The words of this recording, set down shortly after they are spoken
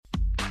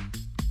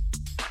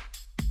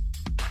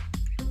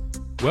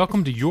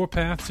Welcome to Your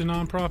Path to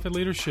Nonprofit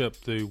Leadership,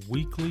 the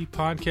weekly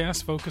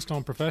podcast focused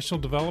on professional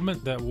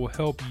development that will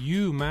help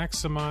you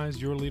maximize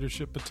your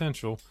leadership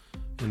potential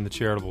in the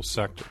charitable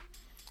sector.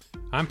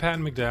 I'm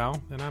Patton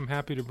McDowell, and I'm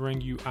happy to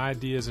bring you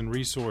ideas and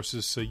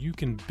resources so you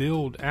can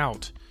build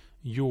out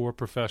your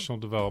professional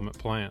development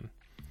plan.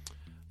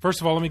 First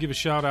of all, let me give a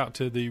shout out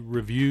to the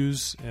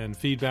reviews and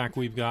feedback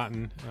we've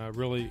gotten.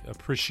 Really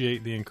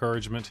appreciate the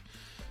encouragement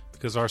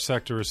because our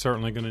sector is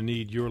certainly going to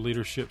need your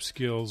leadership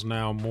skills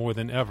now more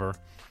than ever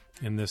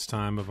in this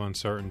time of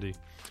uncertainty.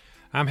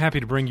 I'm happy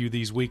to bring you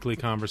these weekly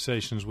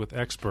conversations with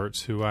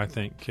experts who I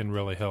think can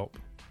really help.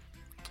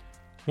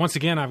 Once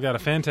again, I've got a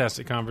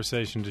fantastic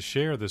conversation to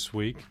share this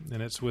week,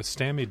 and it's with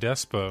Stammy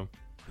Despo,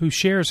 who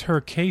shares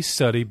her case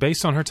study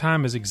based on her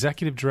time as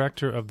executive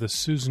director of the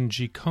Susan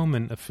G.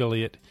 Komen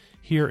affiliate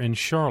here in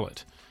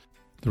Charlotte.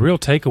 The real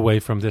takeaway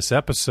from this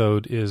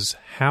episode is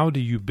how do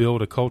you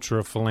build a culture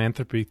of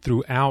philanthropy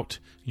throughout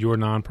your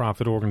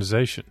nonprofit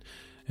organization?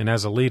 And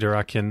as a leader,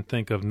 I can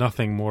think of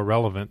nothing more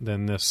relevant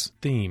than this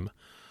theme.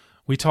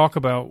 We talk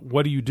about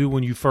what do you do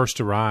when you first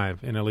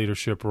arrive in a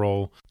leadership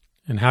role,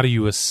 and how do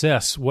you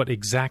assess what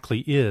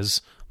exactly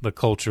is the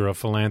culture of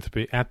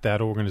philanthropy at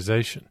that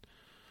organization.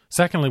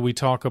 Secondly, we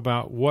talk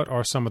about what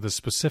are some of the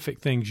specific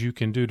things you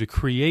can do to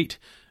create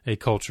a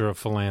culture of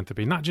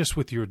philanthropy, not just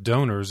with your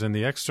donors and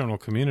the external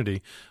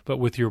community, but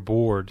with your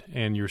board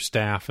and your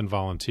staff and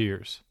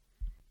volunteers.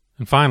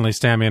 And finally,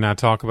 Stammy and I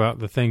talk about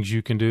the things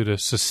you can do to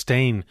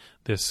sustain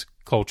this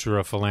culture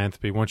of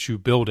philanthropy. Once you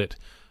build it,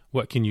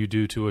 what can you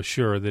do to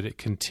assure that it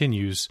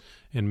continues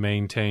and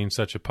maintains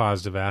such a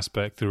positive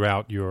aspect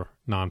throughout your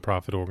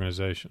nonprofit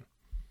organization?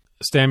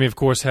 Stammy, of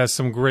course, has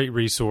some great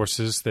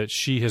resources that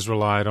she has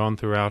relied on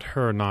throughout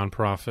her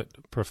nonprofit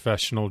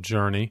professional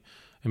journey.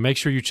 And make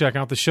sure you check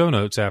out the show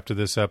notes after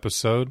this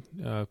episode,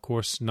 of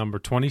course, number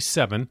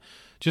 27.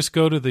 Just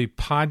go to the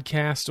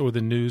podcast or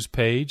the news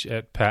page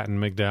at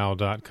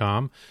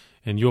pattonmcdowell.com,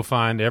 and you'll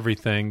find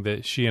everything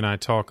that she and I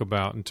talk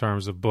about in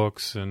terms of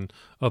books and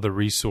other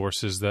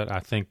resources that I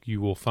think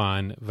you will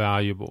find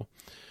valuable.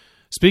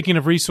 Speaking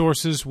of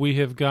resources, we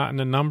have gotten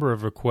a number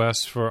of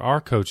requests for our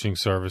coaching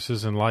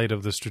services in light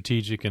of the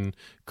strategic and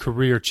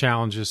career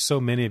challenges so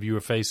many of you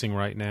are facing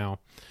right now.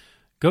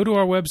 Go to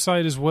our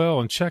website as well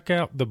and check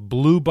out the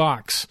blue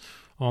box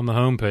on the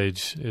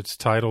homepage. It's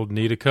titled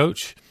Need a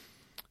Coach,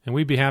 and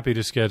we'd be happy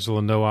to schedule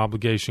a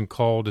no-obligation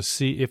call to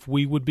see if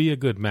we would be a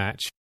good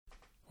match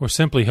or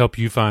simply help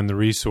you find the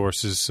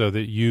resources so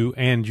that you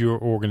and your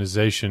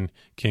organization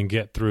can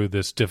get through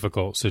this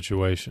difficult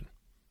situation.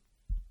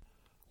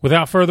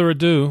 Without further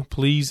ado,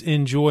 please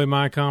enjoy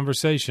my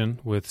conversation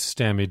with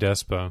Stammy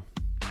Despo.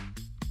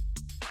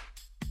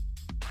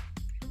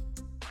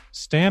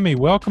 Stammy,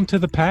 welcome to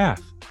The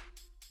Path.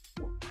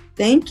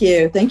 Thank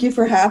you. Thank you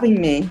for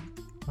having me.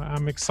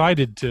 I'm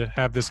excited to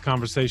have this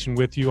conversation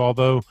with you,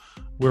 although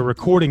we're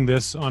recording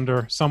this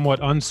under somewhat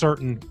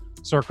uncertain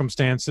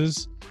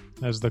circumstances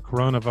as the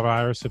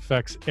coronavirus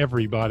affects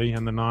everybody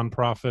in the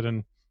nonprofit and,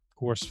 of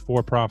course,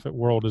 for-profit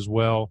world as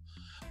well.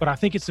 But I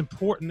think it's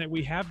important that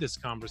we have this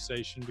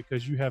conversation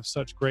because you have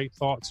such great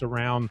thoughts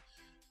around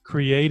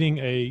creating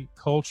a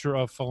culture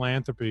of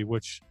philanthropy,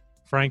 which,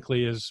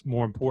 frankly, is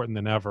more important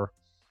than ever.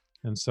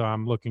 And so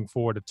I'm looking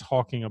forward to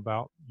talking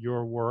about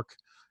your work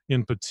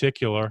in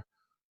particular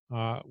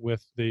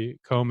with the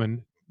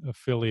Komen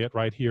affiliate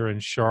right here in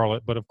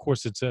Charlotte. But of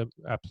course, it's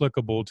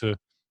applicable to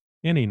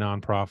any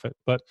nonprofit.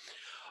 But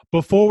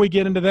before we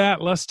get into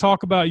that, let's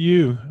talk about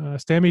you.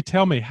 Stammy,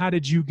 tell me, how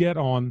did you get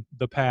on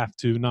the path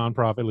to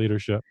nonprofit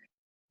leadership?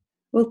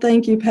 Well,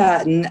 thank you,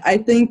 Patton. I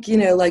think,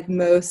 like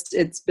most,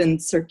 it's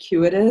been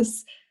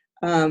circuitous.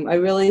 I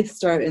really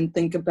start and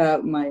think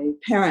about my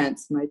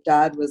parents. My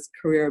dad was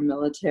career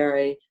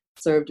military,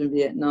 served in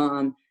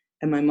Vietnam,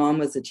 and my mom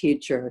was a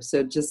teacher.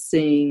 So just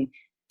seeing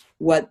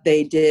what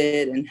they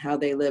did and how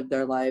they lived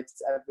their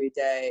lives every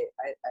day,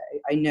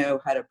 I know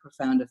had a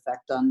profound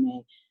effect on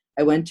me.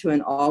 I went to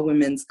an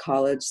all-women's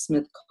college,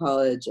 Smith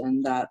College,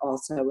 and that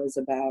also was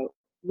about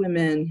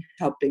women,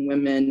 helping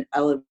women,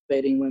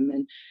 elevating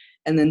women,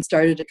 and then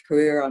started a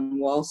career on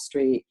Wall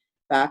Street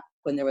back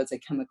when there was a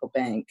chemical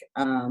bank.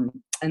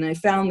 And I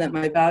found that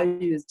my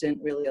values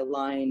didn't really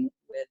align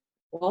with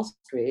Wall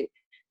Street.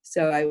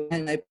 So I went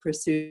and I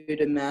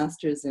pursued a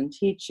master's in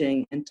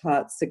teaching and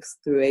taught 6th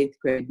through 8th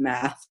grade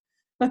math,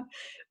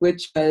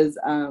 which was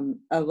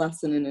a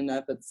lesson in and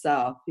of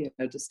itself,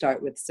 to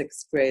start with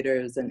 6th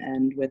graders and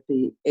end with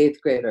the 8th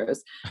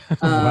graders.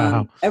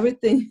 Wow.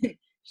 Everything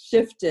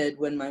shifted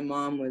when my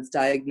mom was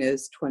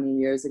diagnosed 20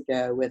 years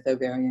ago with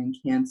ovarian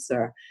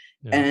cancer.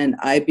 Yeah. And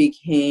I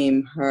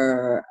became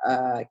her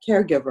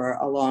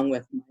caregiver along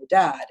with my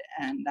dad.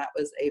 And that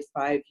was a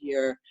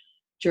 5-year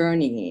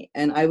journey.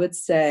 And I would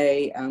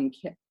say,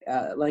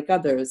 like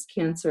others,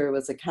 cancer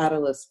was a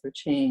catalyst for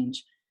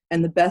change.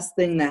 And the best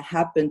thing that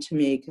happened to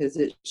me, because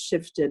it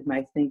shifted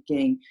my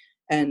thinking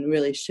and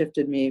really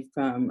shifted me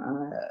from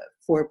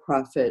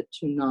for-profit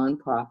to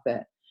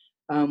nonprofit.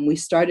 We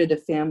started a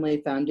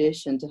family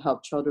foundation to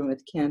help children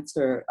with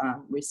cancer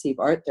receive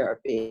art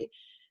therapy.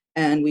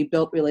 and we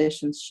built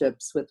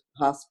relationships with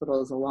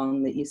hospitals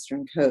along the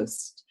Eastern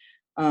Coast.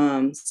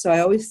 So I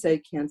always say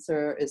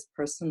cancer is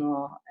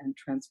personal and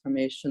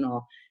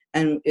transformational.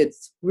 And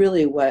it's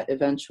really what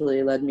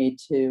eventually led me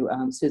to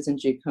Susan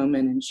G.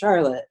 Komen in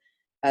Charlotte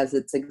as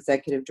its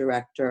executive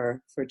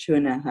director for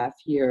 2.5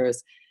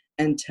 years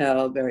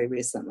until very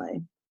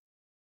recently.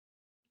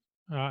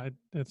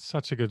 It's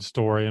such a good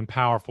story and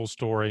powerful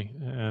story.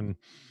 And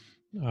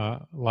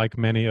like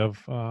many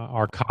of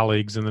our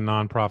colleagues in the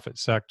nonprofit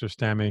sector,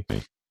 Stammy,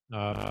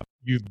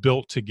 you've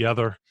built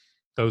together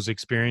those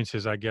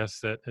experiences, I guess,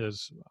 that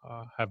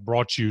have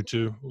brought you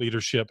to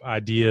leadership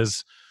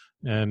ideas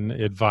and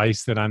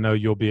advice that I know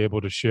you'll be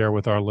able to share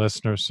with our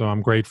listeners. So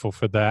I'm grateful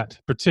for that,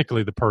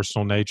 particularly the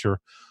personal nature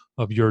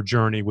of your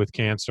journey with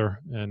cancer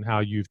and how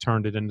you've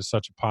turned it into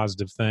such a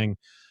positive thing.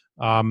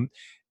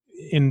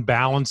 In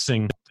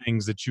balancing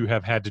things that you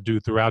have had to do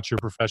throughout your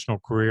professional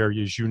career,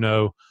 as you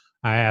know,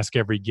 I ask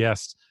every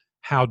guest,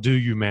 how do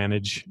you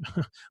manage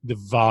the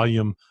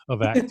volume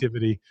of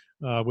activity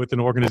with an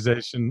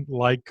organization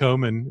like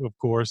Komen, of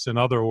course, and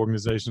other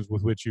organizations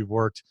with which you've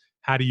worked?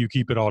 How do you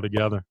keep it all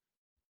together?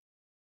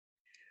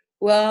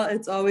 Well,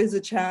 it's always a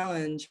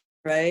challenge,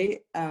 right?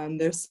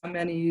 There's so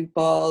many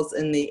balls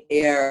in the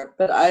air,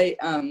 but I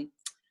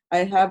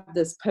have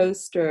this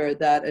poster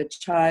that a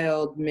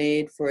child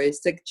made for a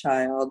sick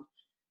child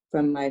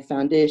from my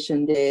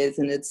foundation days,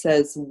 and it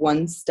says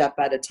one step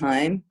at a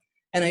time.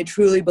 And I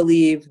truly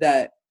believe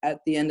that at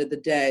the end of the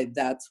day,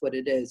 that's what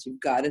it is. You've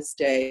got to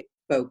stay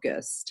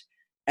focused,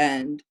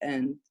 and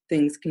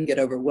things can get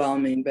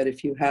overwhelming. But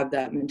if you have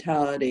that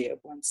mentality of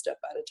one step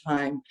at a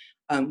time,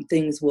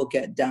 things will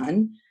get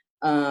done.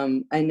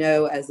 I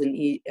know as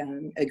an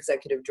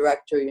executive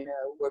director,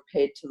 we're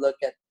paid to look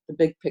at the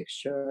big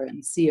picture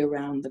and see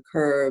around the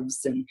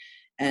curves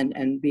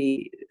and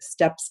be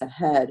steps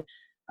ahead.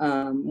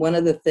 One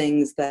of the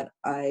things that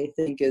I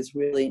think is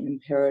really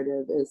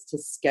imperative is to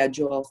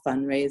schedule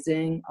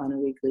fundraising on a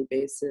weekly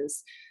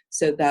basis.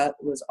 So that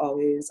was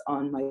always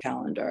on my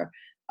calendar,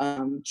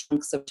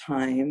 chunks of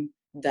time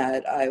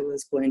that I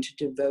was going to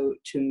devote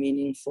to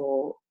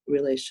meaningful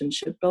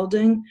relationship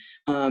building.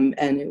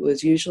 And it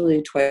was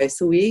usually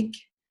twice a week,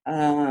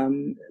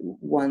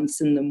 once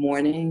in the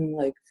morning,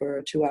 like for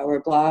a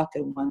 2-hour block,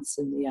 and once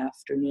in the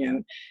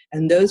afternoon.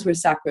 And those were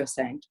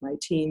sacrosanct. My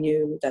team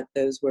knew that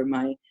those were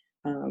my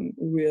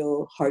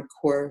real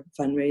hardcore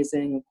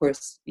fundraising. Of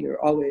course,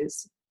 you're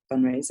always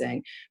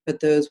fundraising,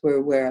 but those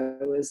were where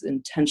I was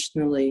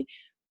intentionally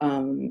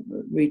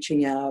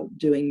reaching out,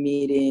 doing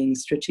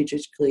meetings,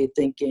 strategically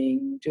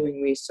thinking,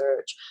 doing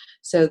research.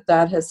 So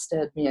that has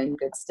stood me in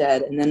good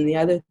stead. And then the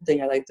other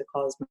thing I like to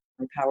call is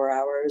my power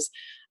hours.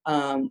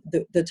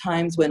 The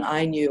times when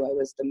I knew I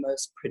was the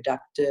most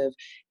productive,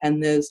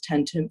 and those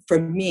tend to, for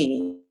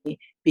me,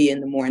 be in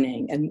the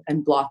morning,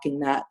 and blocking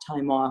that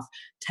time off,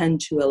 10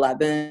 to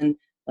 11,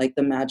 like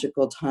the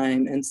magical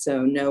time. And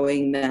so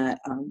knowing that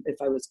if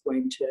I was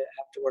going to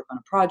have to work on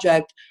a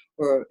project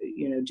or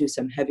do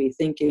some heavy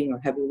thinking or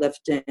heavy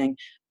lifting,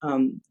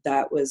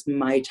 that was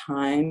my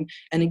time.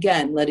 And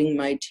again, letting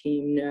my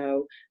team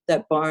know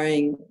that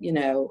barring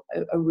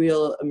a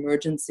real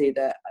emergency,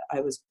 that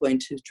I was going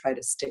to try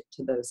to stick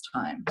to those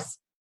times.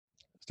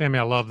 Stammy,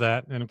 I love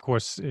that. And of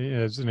course,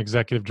 as an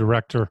executive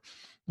director,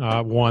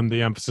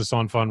 the emphasis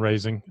on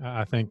fundraising.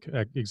 I think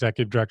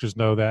executive directors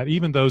know that.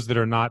 Even those that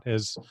are not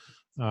as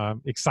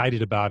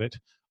excited about it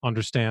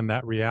understand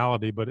that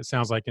reality. But it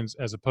sounds like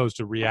as opposed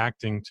to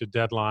reacting to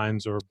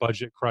deadlines or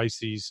budget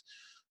crises,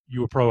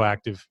 you were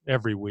proactive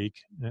every week.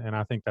 And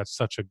I think that's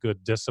such a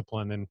good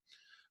discipline. And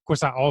of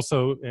course, I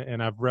also,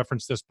 and I've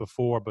referenced this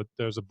before, but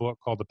there's a book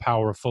called The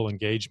Power of Full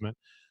Engagement,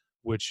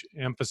 which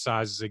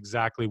emphasizes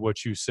exactly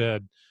what you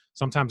said.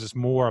 Sometimes it's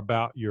more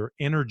about your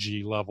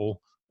energy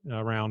level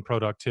around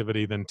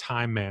productivity than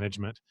time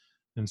management.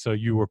 And so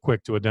you were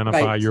quick to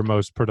identify your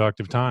most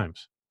productive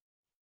times.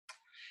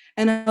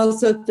 And I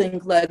also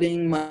think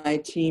letting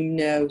my team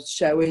know,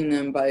 showing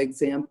them by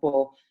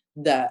example,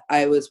 that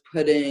I was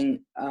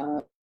putting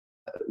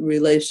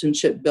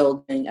relationship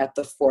building at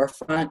the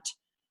forefront.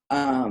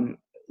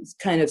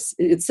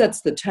 It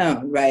sets the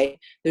tone, right?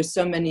 There's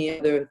so many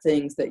other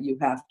things that you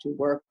have to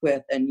work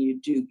with and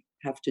you do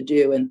have to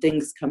do, and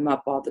things come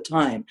up all the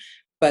time.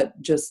 But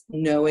just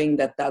knowing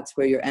that that's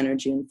where your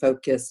energy and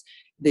focus,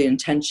 the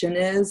intention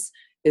is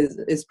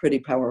pretty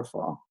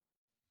powerful.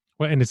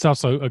 Well, and it's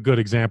also a good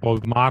example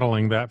of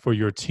modeling that for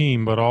your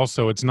team, but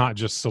also it's not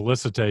just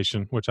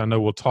solicitation, which I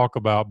know we'll talk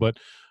about, but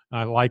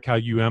I like how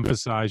you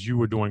emphasize you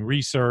were doing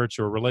research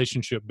or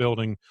relationship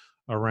building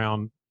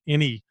around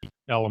any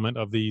element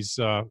of these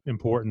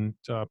important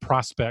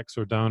prospects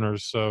or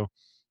donors. So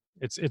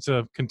it's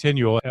a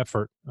continual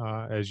effort,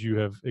 as you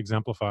have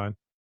exemplified.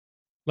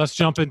 Let's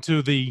jump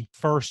into the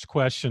first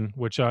question,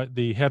 which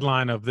the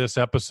headline of this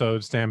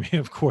episode, Stammy,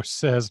 of course,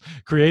 says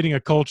creating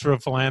a culture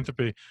of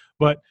philanthropy.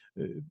 But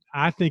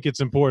I think it's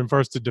important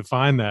first to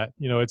define that.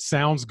 It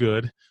sounds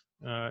good.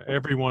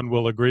 Everyone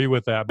will agree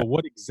with that. But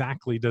what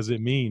exactly does it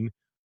mean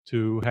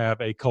to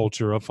have a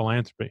culture of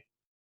philanthropy?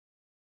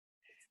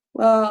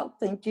 Well,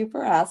 thank you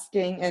for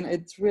asking. And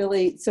it's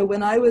really, so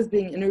when I was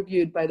being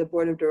interviewed by the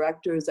board of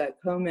directors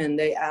at Komen,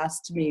 they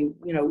asked me,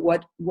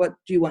 what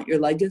do you want your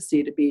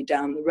legacy to be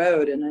down the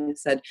road? And I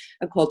said,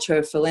 a culture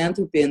of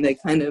philanthropy. And they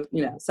kind of,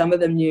 some of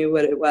them knew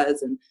what it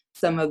was and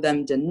some of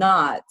them did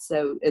not.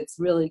 So it's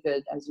really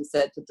good, as you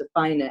said, to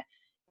define it.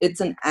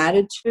 It's an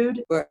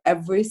attitude where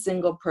every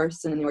single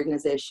person in the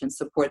organization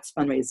supports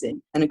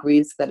fundraising and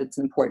agrees that it's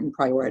an important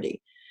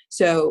priority.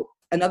 So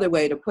another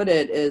way to put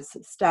it is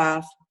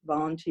staff,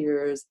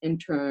 volunteers,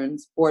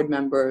 interns, board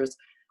members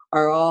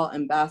are all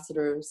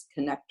ambassadors,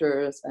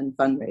 connectors, and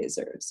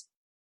fundraisers.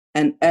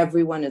 And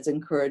everyone is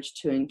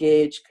encouraged to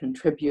engage,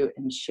 contribute,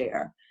 and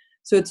share.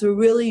 So it's a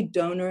really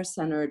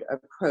donor-centered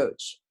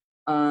approach.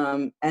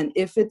 And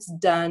if it's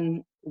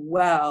done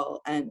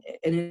well, and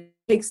it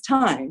takes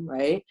time,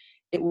 right?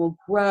 It will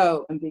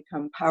grow and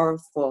become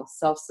powerful,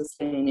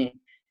 self-sustaining,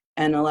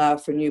 and allow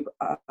for new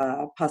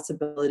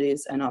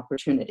possibilities and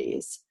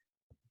opportunities.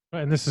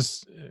 And this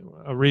is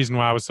a reason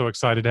why I was so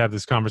excited to have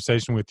this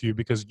conversation with you,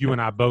 because you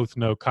and I both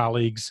know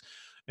colleagues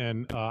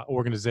and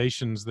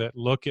organizations that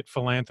look at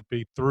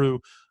philanthropy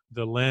through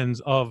the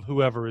lens of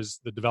whoever is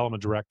the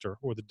development director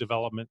or the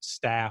development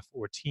staff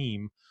or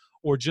team,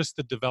 or just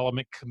the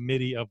development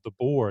committee of the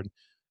board.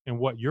 And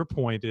what your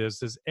point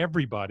is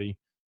everybody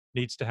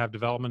needs to have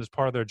development as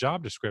part of their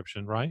job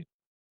description, right?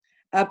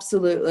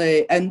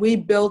 Absolutely. And we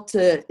built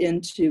it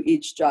into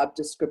each job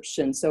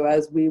description. So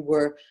as we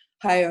were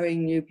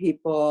hiring new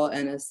people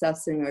and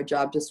assessing our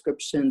job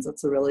descriptions,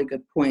 that's a really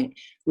good point.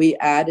 We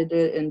added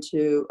it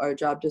into our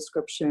job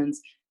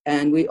descriptions,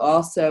 and we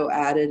also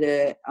added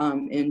it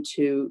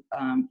into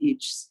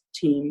each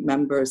team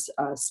member's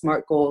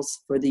SMART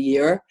goals for the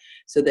year.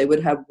 So they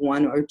would have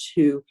one or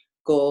two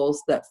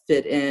goals that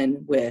fit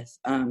in with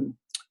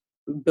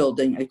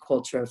building a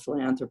culture of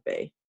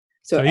philanthropy.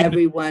 So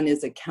everyone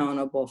is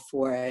accountable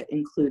for it,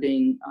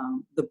 including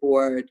the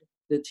board,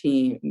 the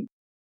team.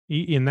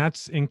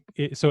 And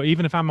so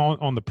even if I'm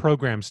on the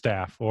program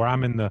staff or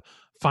I'm in the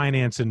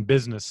finance and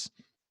business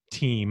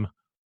team,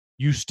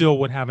 you still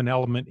would have an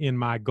element in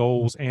my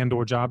goals and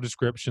or job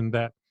description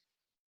that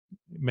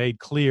made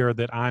clear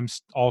that I'm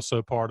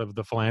also part of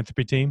the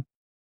philanthropy team?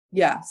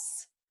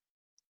 Yes.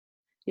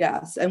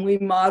 Yes, and we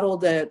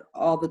modeled it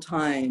all the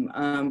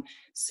time.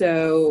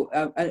 So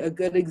a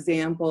good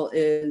example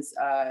is,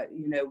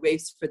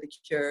 Race for the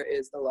Cure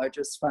is the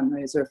largest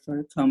fundraiser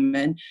for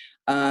Komen.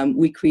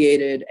 We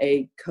created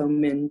a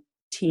Komen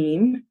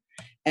team,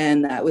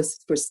 and that was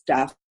for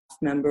staff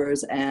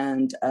members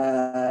and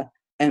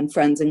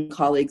friends and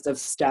colleagues of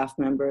staff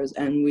members.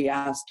 And we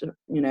asked,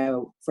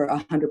 for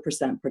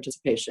 100%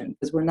 participation,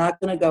 because we're not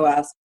going to go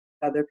ask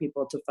other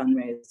people to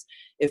fundraise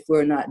if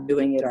we're not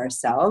doing it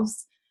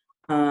ourselves.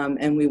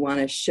 And we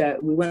want to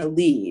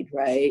lead,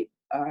 right,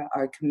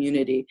 our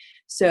community.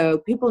 So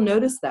people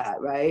notice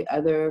that, right?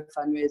 Other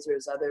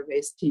fundraisers, other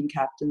race team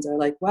captains are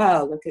like,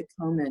 wow, look at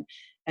Komen.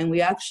 And we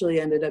actually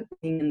ended up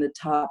being in the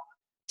top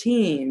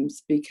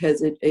teams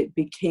because it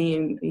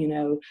became,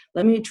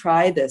 let me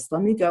try this.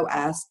 Let me go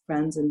ask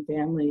friends and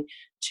family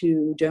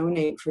to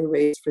donate for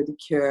Race for the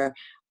Cure,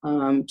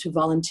 to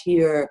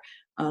volunteer,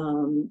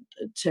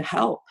 to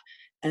help.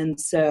 And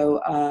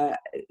so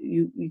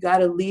you got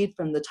to lead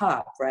from the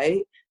top,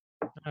 right?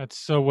 That's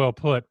so well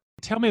put.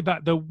 Tell me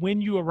about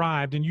when you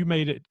arrived, and you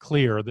made it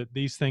clear that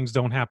these things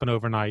don't happen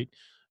overnight.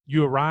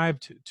 You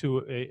arrived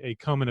to a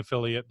Komen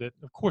affiliate that,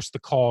 of course, the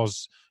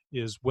cause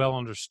is well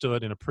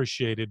understood and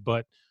appreciated,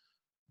 but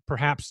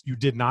perhaps you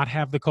did not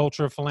have the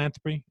culture of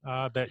philanthropy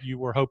that you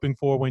were hoping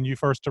for when you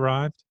first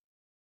arrived?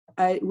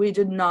 We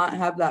did not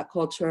have that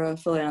culture of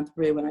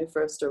philanthropy when I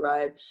first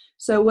arrived.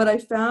 So what I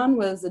found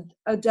was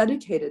a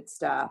dedicated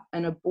staff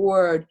and a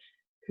board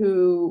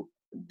who,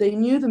 they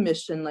knew the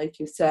mission, like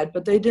you said,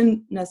 but they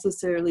didn't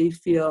necessarily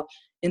feel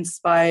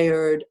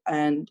inspired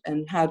and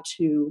how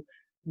to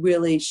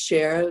really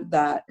share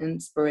that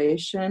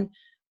inspiration.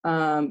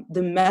 The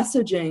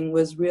messaging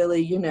was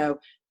really,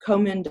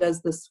 Komen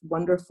does this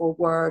wonderful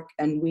work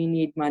and we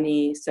need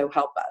money, so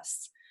help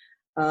us.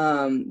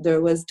 There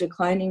was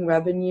declining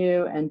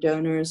revenue and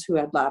donors who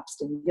had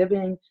lapsed in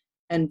giving,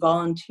 and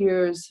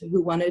volunteers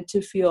who wanted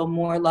to feel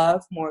more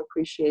love, more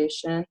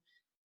appreciation.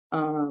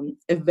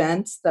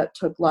 Events that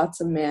took lots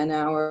of man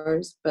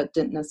hours but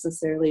didn't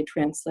necessarily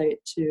translate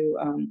to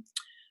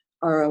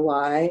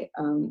ROI,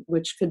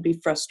 which could be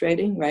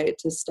frustrating, right,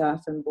 to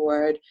staff and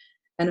board.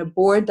 And a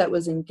board that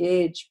was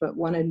engaged but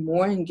wanted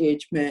more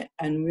engagement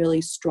and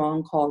really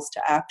strong calls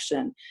to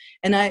action.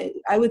 And I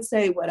would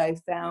say what I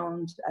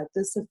found at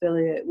this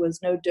affiliate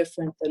was no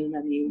different than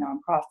many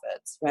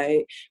nonprofits,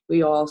 right?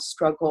 We all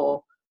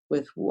struggle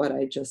with what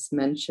I just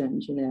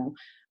mentioned,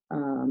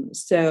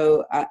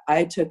 So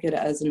I took it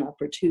as an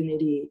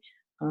opportunity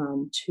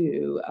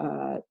to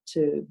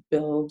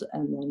build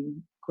and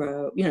then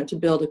grow, to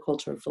build a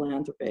culture of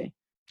philanthropy.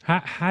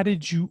 How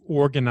did you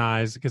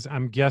organize? Because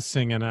I'm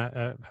guessing, and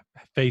I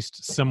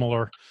faced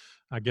similar,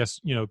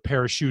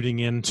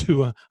 parachuting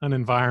into an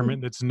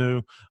environment that's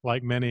new,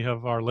 like many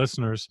of our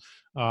listeners.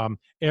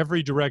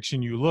 Every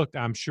direction you looked,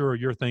 I'm sure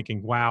you're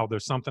thinking, wow,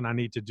 there's something I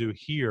need to do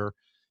here.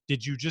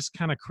 Did you just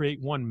kind of create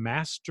one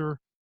master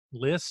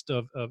list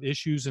of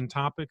issues and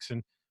topics?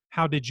 And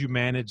how did you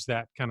manage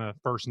that kind of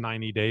first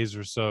 90 days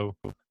or so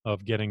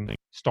of getting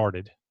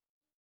started?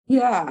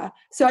 Yeah.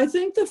 So I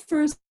think the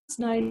first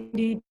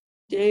 90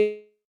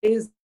 days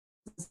is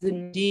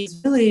indeed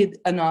really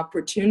an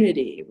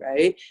opportunity,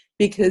 right?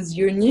 Because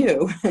you're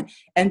new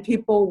and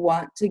people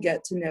want to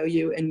get to know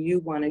you and you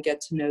want to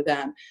get to know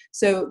them.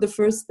 So the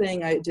first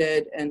thing I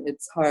did, and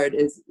it's hard,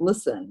 is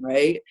listen,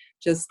 right?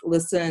 Just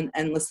listen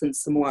and listen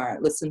some more.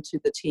 Listen to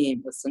the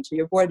team, listen to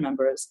your board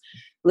members,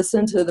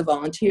 listen to the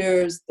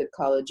volunteers, the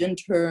college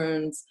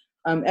interns,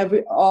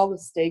 all the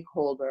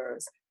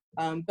stakeholders.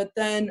 But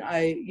then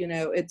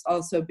it's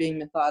also being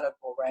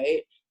methodical,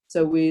 right?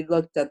 So we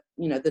looked at,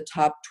 the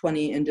top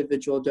 20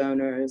 individual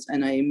donors,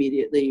 and I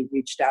immediately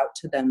reached out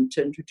to them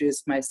to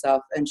introduce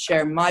myself and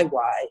share my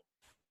why,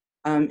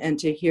 and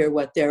to hear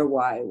what their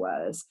why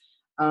was.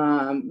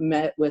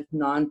 Met with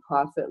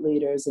nonprofit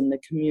leaders in the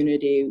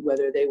community,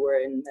 whether they were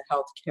in the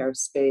healthcare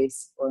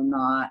space or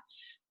not.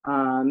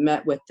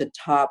 Met with the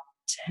top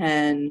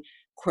 10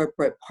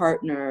 corporate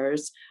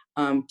partners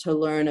to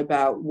learn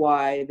about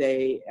why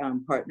they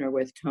partner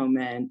with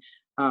Komen.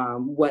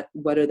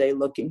 What are they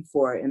looking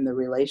for in the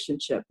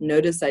relationship?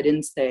 Notice I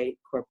didn't say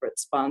corporate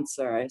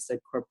sponsor, I said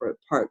corporate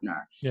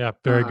partner. Yeah,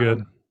 very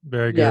good.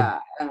 Very good. Yeah,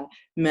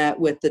 met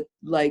with the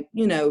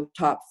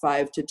top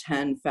 5 to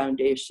 10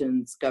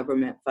 foundations,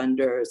 government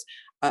funders.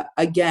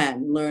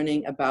 Again,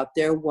 learning about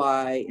their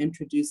why,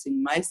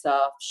 introducing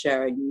myself,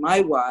 sharing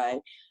my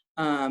why.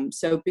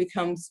 So it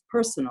becomes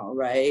personal,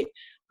 right?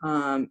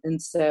 And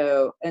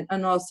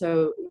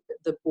also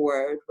the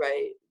board,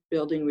 right?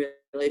 Building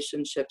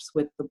relationships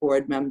with the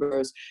board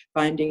members,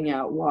 finding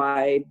out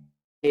why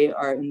they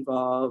are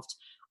involved.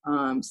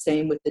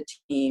 Same with the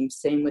team,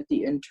 same with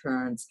the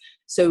interns.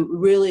 So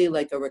really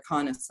like a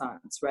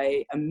reconnaissance,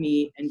 right? A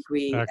meet and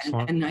greet.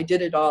 And I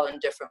did it all in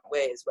different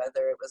ways,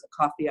 whether it was a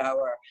coffee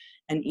hour,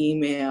 an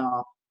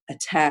email, a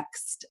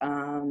text,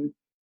 going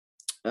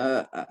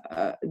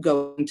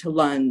to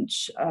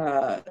lunch,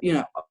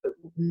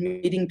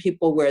 meeting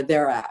people where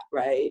they're at,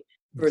 right?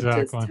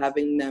 Versus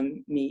having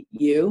them meet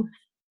you.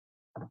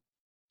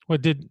 Well,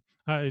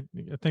 I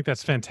think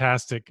that's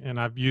fantastic, and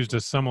I've used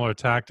a similar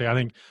tactic. I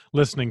think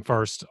listening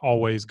first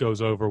always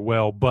goes over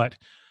well, but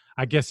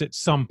I guess at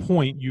some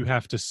point you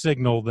have to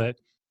signal that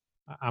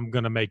I'm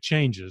going to make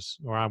changes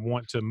or I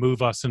want to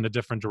move us in a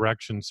different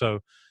direction.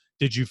 So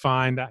did you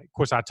find, of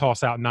course, I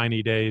toss out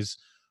 90 days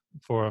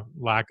for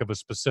lack of a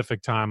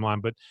specific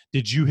timeline, but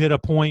did you hit a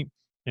point,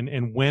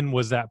 and when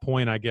was that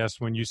point, I guess,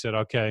 when you said,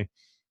 okay,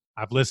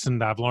 I've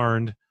listened, I've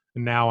learned,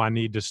 and now I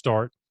need to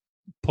start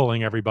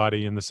pulling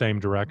everybody in the same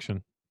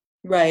direction?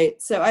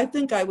 Right. So I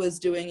think I was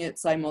doing it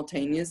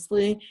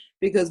simultaneously,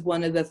 because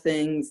one of the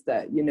things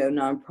that,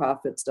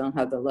 nonprofits don't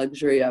have the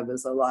luxury of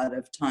is a lot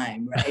of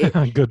time,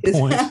 right? Good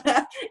point.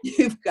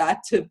 You've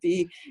got to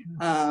be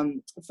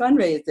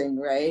fundraising,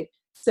 right?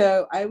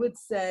 So I would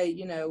say,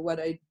 what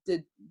I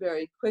did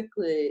very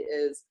quickly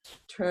is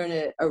turn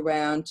it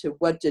around to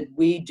what did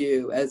we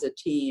do as a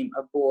team,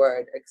 a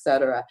board, et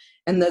cetera.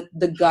 And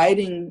the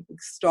guiding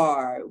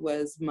star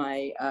was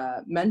my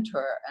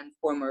mentor and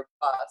former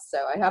boss.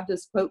 So I have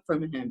this quote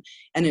from him,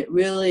 and it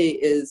really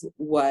is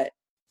what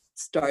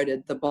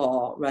started the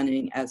ball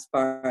running as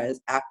far as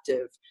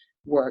active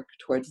work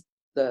towards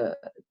the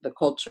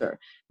culture.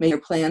 May your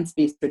plans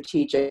be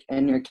strategic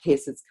and your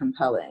cases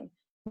compelling.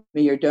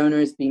 May your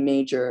donors be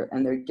major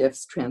and their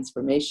gifts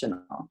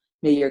transformational.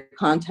 May your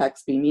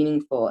contacts be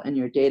meaningful and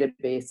your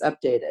database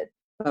updated.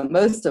 But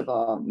most of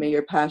all, may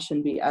your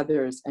passion be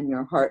others and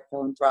your heart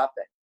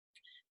philanthropic,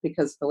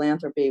 because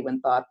philanthropy, when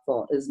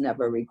thoughtful, is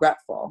never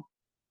regretful.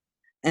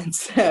 And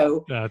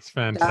so that's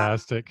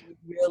fantastic.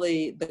 That's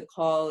really the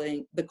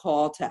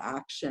call to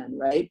action,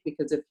 right?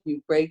 Because if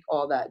you break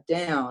all that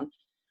down,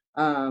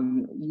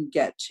 you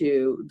get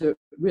to the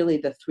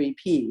 3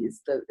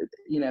 P's,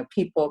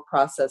 people,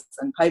 process,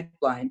 and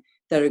pipeline,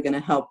 that are going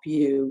to help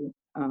you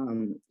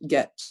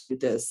get to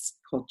this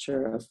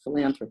culture of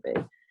philanthropy.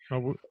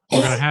 Well, we're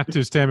going to have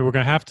to, Stanley, we're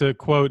going to have to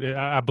quote,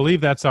 I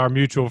believe that's our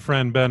mutual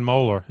friend, Ben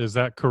Moeller. Is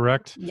that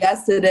correct?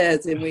 Yes, it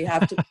is. And we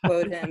have to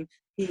quote him.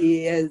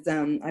 He is,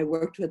 I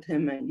worked with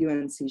him at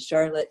UNC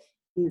Charlotte.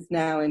 He's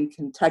now in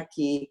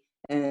Kentucky.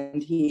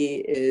 And he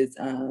is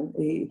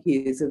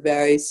a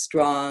very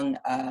strong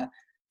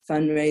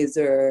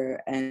fundraiser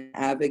and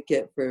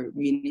advocate for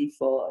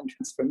meaningful and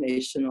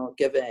transformational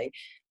giving.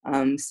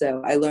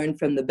 So I learned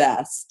from the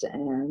best,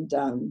 and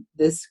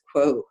this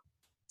quote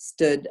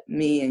stood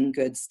me in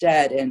good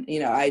stead. And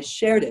I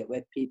shared it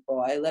with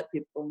people. I let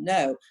people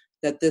know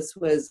that this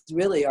was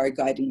really our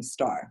guiding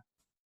star.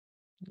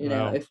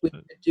 If we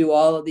could do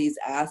all of these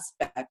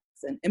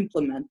aspects and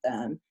implement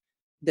them,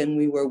 then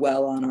we were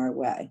well on our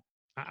way.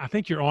 I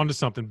think you're onto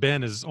something.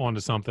 Ben is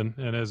onto something,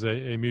 and as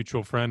a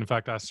mutual friend, in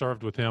fact, I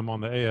served with him on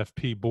the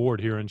AFP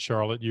board here in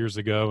Charlotte years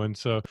ago, and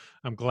so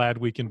I'm glad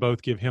we can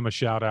both give him a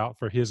shout out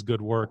for his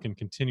good work and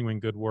continuing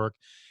good work.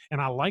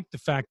 And I like the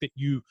fact that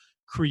you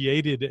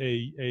created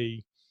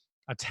a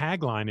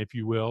tagline, if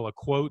you will, a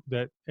quote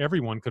that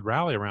everyone could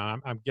rally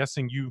around. I'm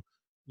guessing you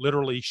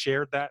literally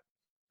shared that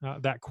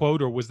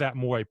quote, or was that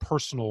more a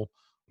personal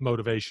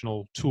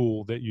motivational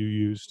tool that you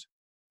used?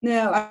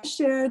 No, I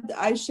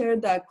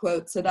shared that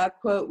quote. So that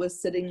quote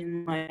was sitting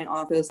in my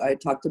office. I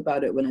talked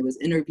about it when I was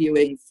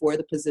interviewing for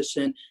the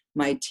position.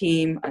 My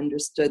team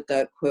understood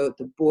that quote.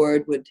 The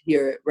board would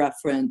hear it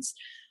referenced.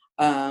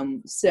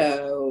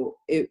 So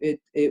it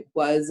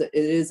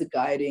is a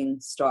guiding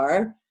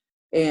star,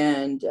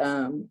 and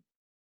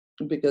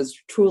because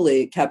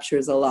truly it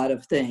captures a lot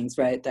of things,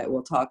 right, that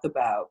we'll talk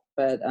about.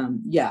 But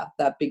yeah,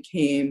 that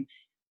became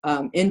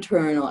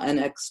internal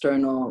and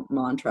external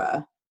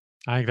mantra.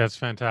 I think that's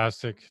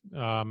fantastic.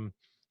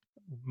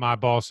 My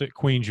boss at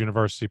Queen's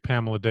University,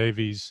 Pamela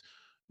Davies,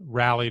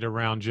 rallied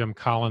around Jim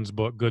Collins'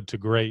 book Good to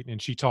Great,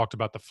 and she talked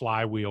about the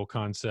flywheel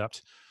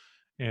concept.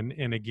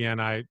 And again,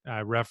 I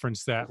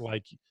referenced that,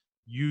 like,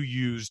 you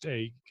used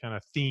a kind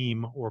of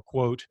theme or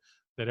quote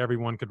that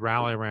everyone could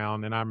rally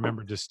around. And I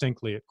remember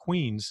distinctly at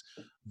Queen's,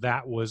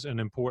 that was an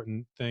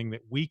important thing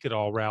that we could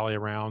all rally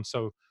around.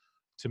 So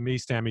to me,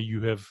 Stammy,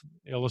 you have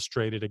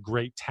illustrated a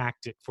great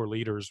tactic for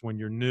leaders when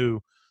you're new.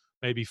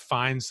 Maybe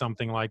find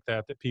something like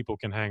that that people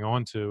can hang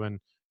on to. And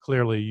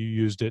clearly you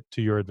used it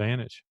to your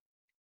advantage.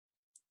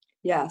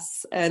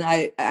 Yes, and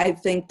I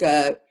think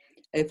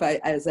if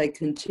I as I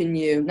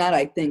continue, not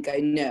I think I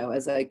know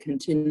as I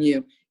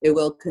continue, it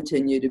will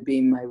continue to be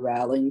my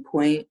rallying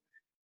point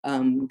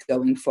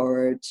going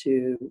forward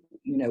to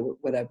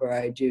whatever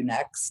I do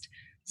next.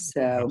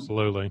 So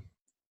Absolutely.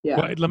 yeah.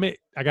 Well,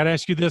 I got to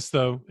ask you this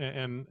though,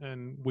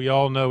 and we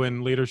all know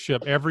in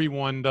leadership,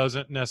 everyone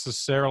doesn't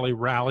necessarily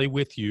rally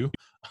with you,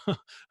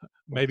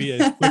 maybe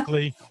as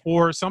quickly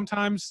or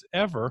sometimes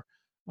ever.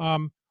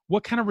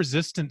 What kind of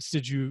resistance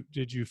did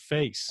you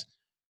face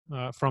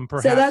from So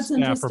perhaps that's staff or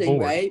interesting,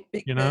 board? right?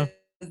 You know?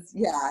 Because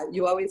yeah,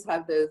 you always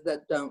have those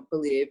that don't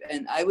believe.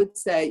 And I would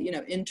say,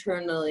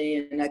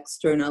 internally and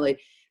externally,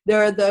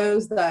 there are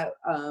those that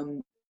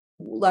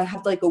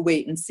have like a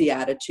wait and see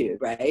attitude,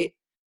 right?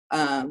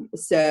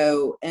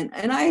 So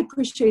and I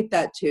appreciate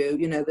that too.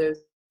 There's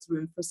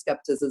room for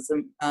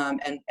skepticism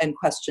and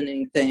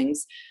questioning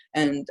things,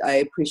 and I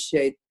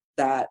appreciate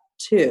that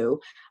too.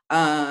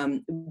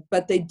 Um,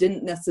 but they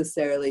didn't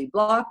necessarily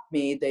block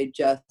me. They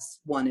just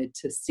wanted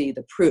to see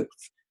the proof.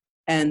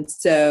 And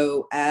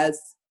so as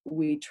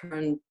we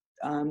turned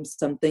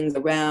some things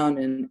around,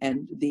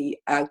 and the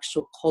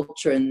actual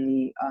culture in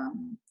the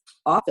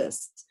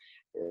office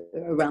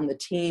around the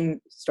team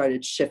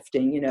started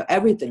shifting,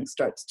 everything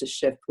starts to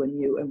shift when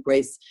you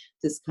embrace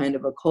this kind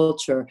of a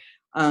culture,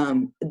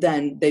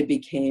 then they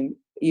became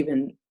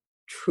even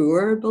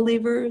truer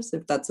believers,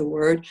 if that's a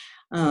word,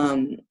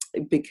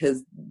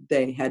 because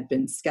they had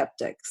been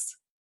skeptics.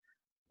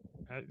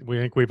 We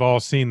think we've all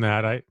seen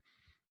that.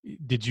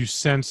 Did you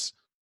sense,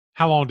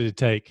 how long did it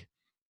take?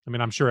 I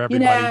mean, I'm sure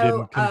everybody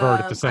didn't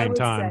convert at the I same would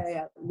time. say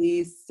at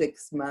least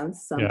 6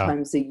 months, Yeah.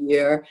 sometimes a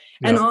year.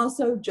 And Yeah.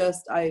 also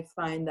just, I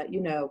find that,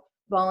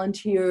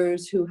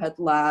 volunteers who had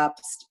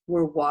lapsed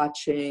were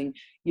watching,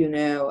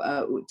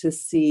 to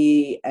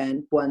see.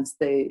 And once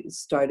they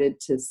started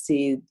to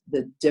see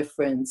the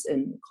difference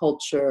in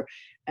culture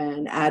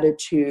and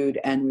attitude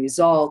and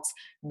results,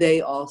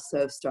 they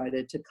also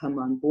started to come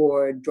on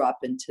board, drop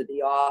into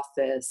the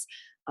office.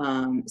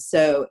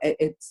 So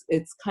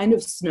it's kind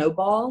of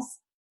snowballs.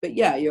 But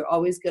yeah, you're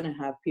always going to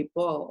have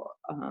people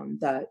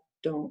that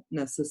don't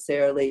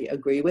necessarily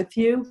agree with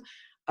you,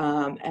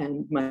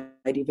 and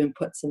might even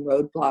put some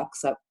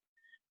roadblocks up.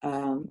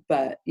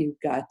 But you've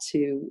got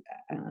to,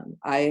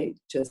 I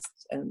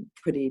just am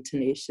pretty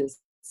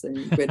tenacious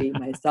and gritty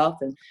myself.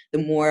 And the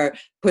more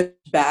push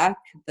back,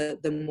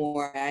 the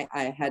more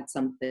I had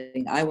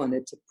something I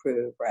wanted to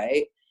prove,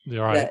 right?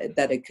 You're right.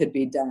 That it could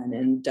be done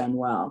and done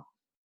well.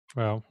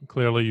 Well,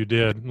 clearly you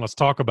did. Let's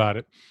talk about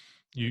it.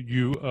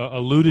 You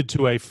alluded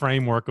to a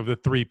framework of the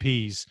 3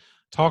 Ps.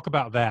 Talk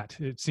about that.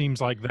 It seems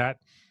like that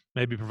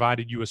maybe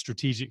provided you a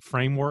strategic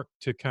framework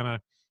to kind of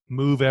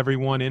move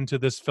everyone into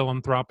this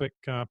philanthropic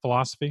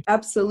philosophy.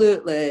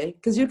 Absolutely,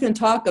 because you can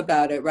talk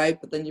about it, right?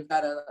 But then you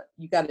got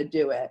to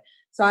do it.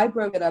 So I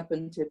broke it up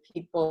into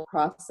people,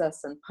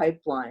 process, and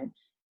pipeline.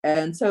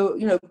 And so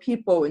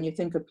people. When you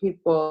think of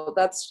people,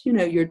 that's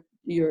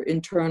your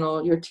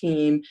internal, your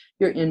team,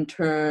 your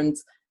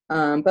interns,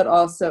 but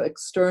also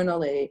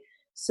externally.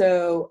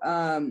 So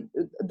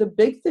the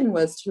big thing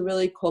was to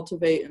really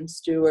cultivate and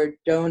steward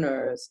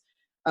donors,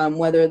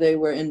 whether they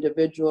were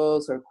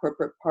individuals or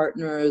corporate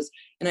partners.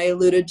 And I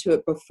alluded to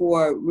it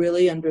before,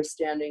 really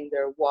understanding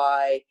their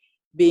why,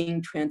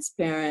 being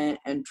transparent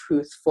and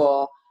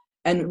truthful,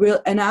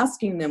 and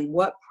asking them,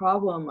 what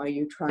problem are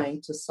you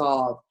trying to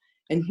solve?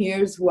 And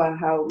here's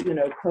how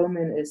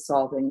Komen is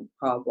solving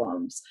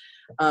problems.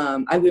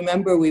 I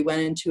remember we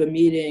went into a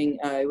meeting.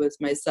 It was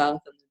myself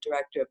and the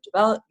director of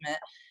development.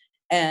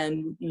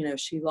 And,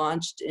 she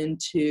launched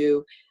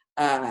into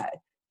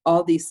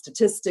all these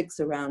statistics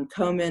around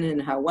Komen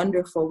and how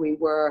wonderful we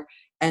were.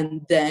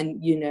 And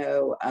then,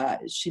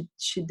 she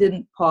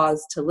didn't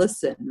pause to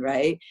listen,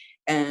 right?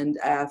 And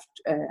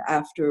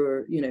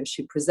after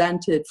she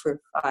presented for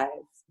 5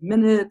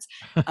 minutes,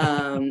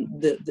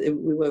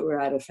 we were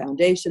at a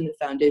foundation.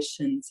 The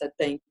foundation said,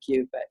 thank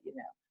you, but,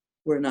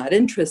 we're not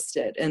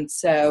interested. And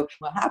so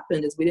what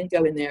happened is we didn't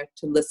go in there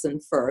to listen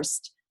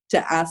first,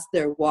 to ask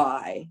their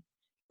why,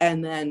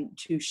 and then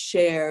to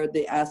share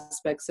the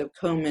aspects of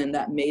Komen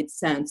that made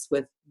sense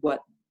with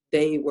what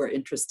they were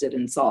interested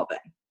in solving.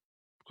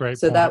 Great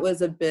So point. that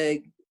was a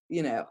big,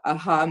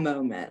 aha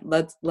moment.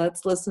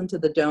 Let's listen to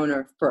the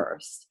donor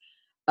first.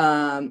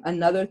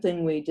 Another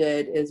thing we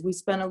did is we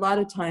spent a lot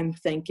of time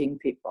thanking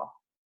people.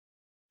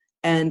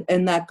 And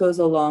that goes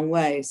a long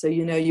way. So,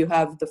 you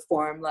have the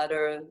form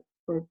letter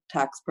for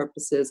tax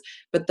purposes,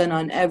 but then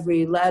on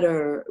every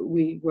letter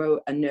we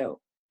wrote a note.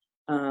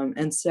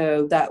 And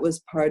so that was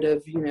part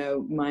of,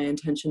 my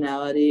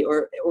intentionality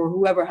or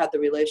whoever had the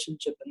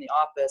relationship in the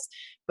office,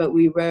 but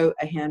we wrote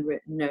a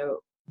handwritten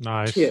note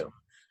too.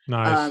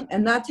 Nice.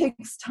 And that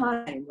takes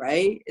time,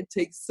 right? It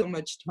takes so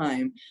much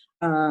time.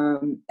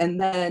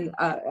 And then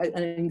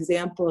an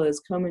example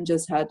is Komen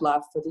just had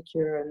Laugh for the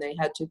Cure and they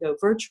had to go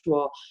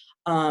virtual.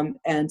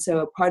 And so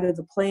a part of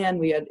the plan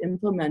we had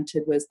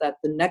implemented was that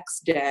the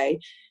next day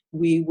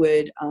we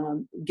would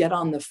get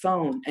on the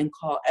phone and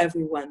call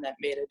everyone that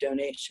made a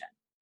donation.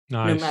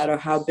 Nice. No matter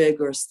how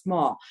big or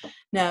small.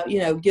 Now,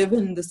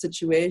 given the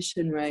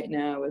situation right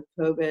now with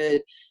COVID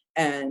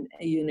and,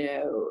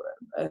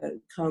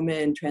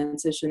 Komen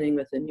transitioning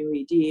with a new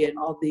ED and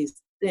all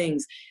these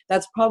things,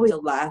 that's probably the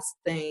last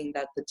thing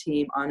that the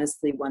team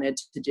honestly wanted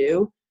to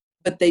do,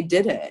 but they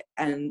did it.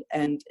 And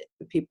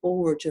people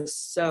were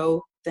just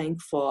so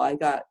thankful. I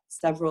got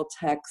several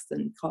texts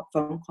and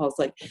phone calls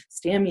like,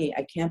 Stammy,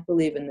 I can't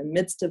believe in the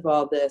midst of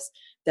all this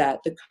that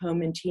the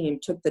Komen team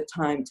took the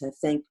time to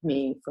thank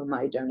me for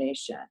my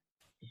donation.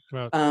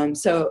 Well,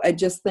 so I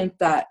just think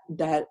that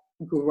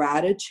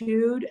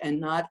gratitude and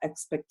not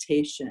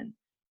expectation.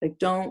 Like,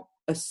 don't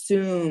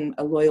assume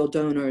a loyal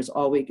donor is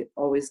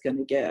always going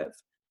to give.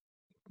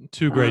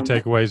 Two great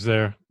takeaways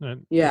there.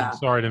 Yeah.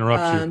 Sorry to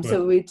interrupt you.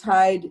 So we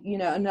tied,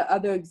 and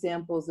other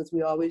examples is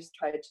we always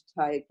try to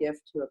tie a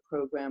gift to a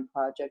program,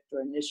 project,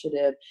 or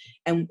initiative,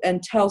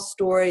 and tell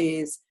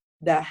stories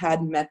that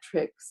had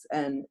metrics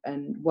and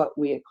what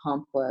we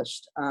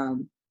accomplished.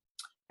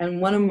 And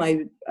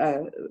one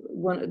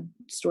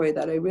story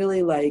that I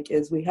really like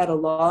is we had a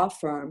law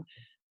firm,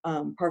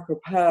 Parker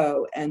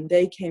Poe, and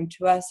they came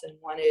to us and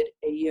wanted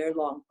a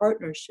year-long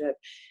partnership.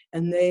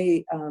 And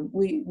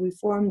we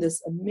formed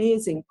this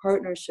amazing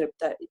partnership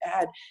that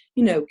had,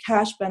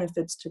 cash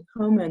benefits to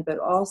Komen, but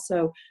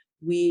also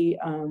we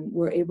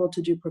were able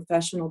to do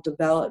professional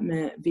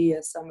development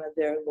via some of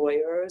their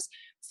lawyers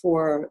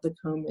for the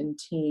Komen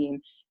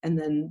team. And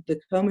then the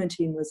Komen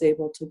team was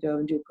able to go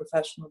and do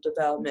professional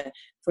development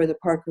for the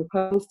Parker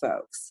Poe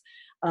folks.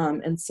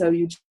 And so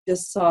you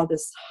just saw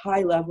this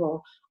high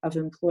level of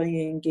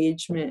employee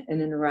engagement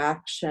and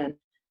interaction.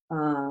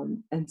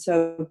 And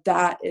so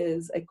that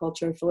is a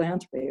culture of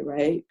philanthropy,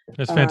 right?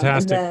 That's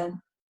fantastic.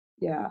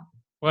 Yeah.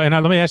 Well, and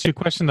let me ask you a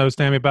question, though,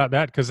 Stammy, about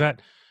that, because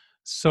that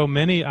so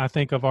many, I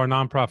think, of our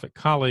nonprofit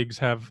colleagues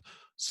have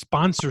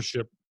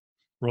sponsorship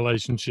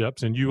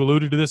relationships, and you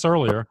alluded to this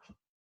earlier,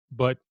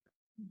 but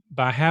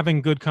by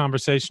having good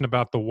conversation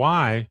about the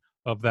why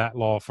of that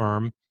law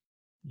firm,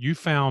 you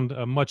found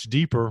a much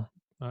deeper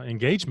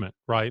engagement,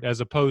 right?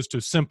 As opposed to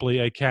simply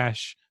a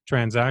cash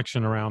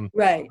transaction around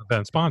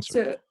event sponsor.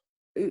 So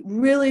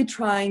really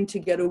trying to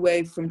get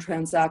away from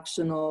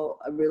transactional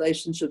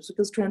relationships,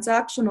 because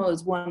transactional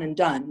is one and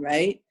done,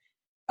 right?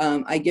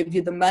 I give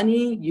you the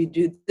money, you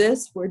do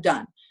this, we're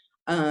done.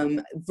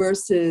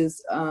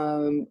 Versus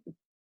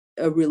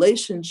a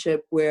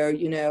relationship where,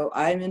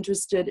 I'm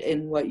interested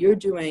in what you're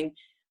doing.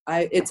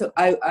 I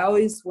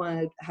always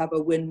want to have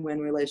a win-win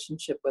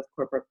relationship with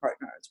corporate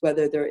partners,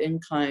 whether they're in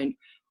kind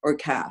or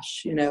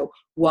cash.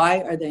 Why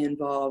are they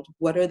involved?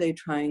 What are they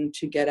trying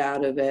to get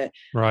out of it?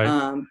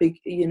 Right.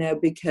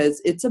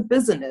 Because it's a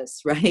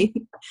business, right?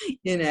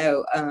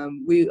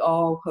 We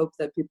all hope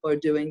that people are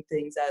doing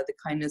things out of the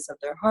kindness of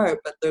their heart,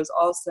 but there's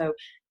also,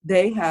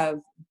 they have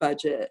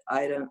budget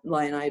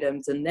line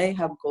items, and they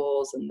have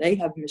goals, and they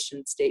have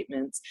mission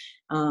statements.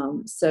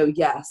 So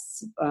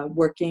yes,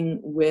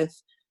 working with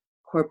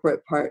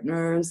corporate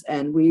partners,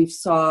 and we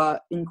saw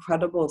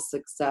incredible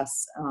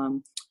success,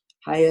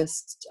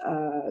 highest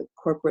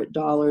corporate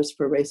dollars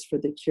for Race for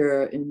the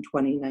Cure in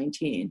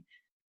 2019.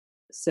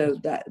 So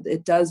that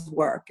it does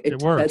work. It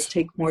does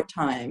take more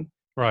time.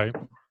 Right.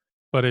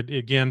 But it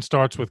again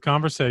starts with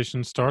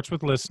conversation, starts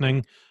with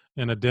listening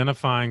and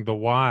identifying the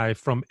why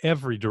from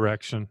every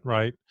direction,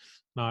 right?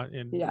 Not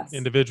in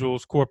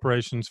individuals,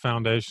 corporations,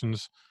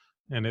 foundations,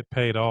 and it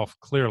paid off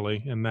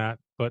clearly in that.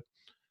 But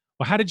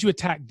how did you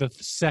attack the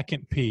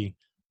second P,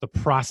 the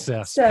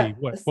process P?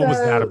 What was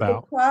that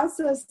about? The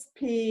process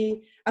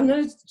P, I'm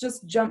going to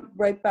just jump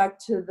right back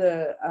to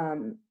the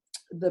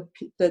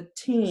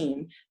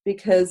team,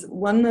 because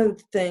one of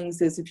the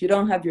things is if you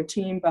don't have your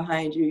team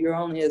behind you, you're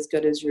only as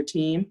good as your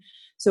team.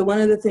 So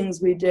one of the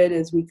things we did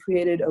is we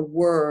created a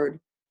word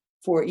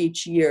for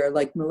each year,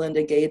 like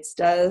Melinda Gates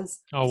does.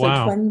 Oh, So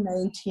wow.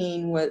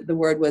 2019, the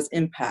word was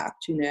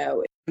impact.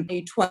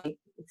 2020,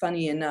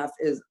 funny enough,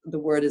 is the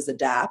word is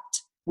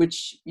adapt,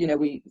 which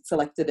we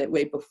selected it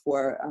way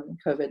before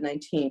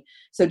COVID-19.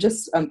 So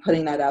just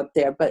putting that out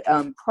there. But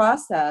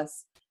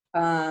process.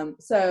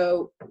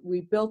 So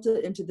we built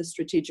it into the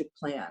strategic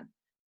plan.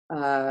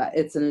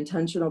 It's an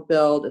intentional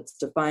build. It's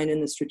defined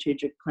in the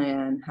strategic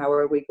plan. How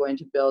are we going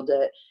to build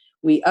it?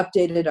 We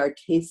updated our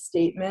case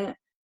statement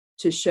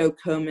to show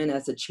Komen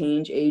as a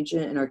change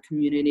agent in our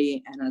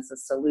community and as a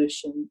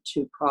solution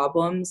to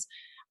problems,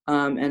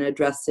 and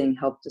addressing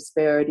health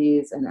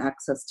disparities and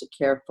access to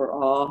care for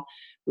all.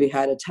 We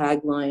had a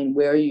tagline,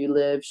 where you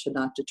live should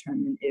not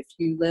determine if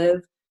you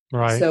live.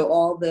 Right. So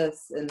all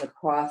this in the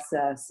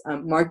process,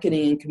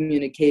 marketing and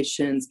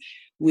communications,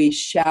 we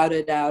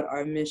shouted out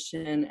our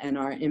mission and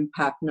our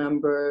impact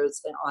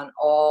numbers on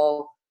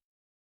all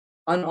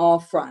on all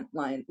fronts.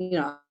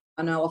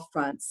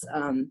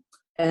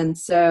 And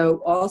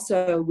so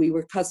also we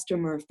were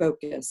customer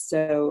focused.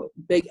 So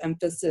big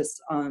emphasis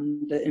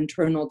on the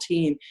internal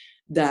team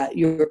that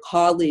your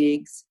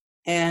colleagues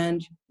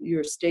and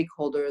your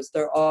stakeholders,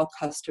 they're all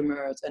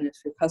customers. And if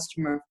you're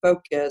customer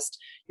focused,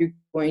 you're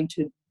going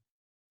to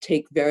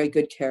take very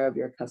good care of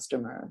your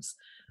customers.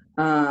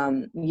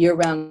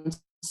 Year-round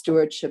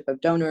stewardship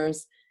of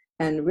donors,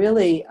 and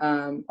really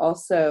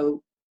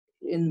also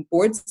in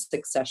board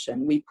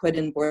succession. We put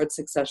in board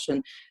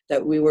succession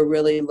that we were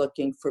really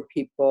looking for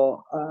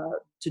people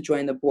to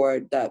join the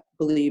board that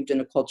believed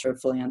in a culture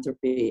of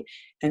philanthropy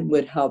and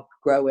would help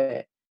grow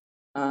it,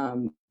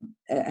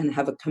 and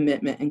have a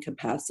commitment and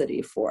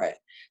capacity for it.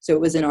 So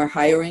it was in our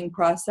hiring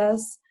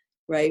process,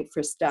 right,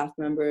 for staff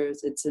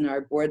members. It's in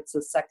our board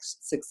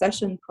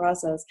succession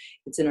process.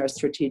 It's in our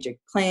strategic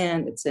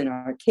plan. It's in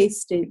our case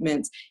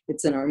statements.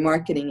 It's in our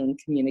marketing and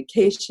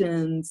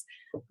communications.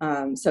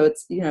 So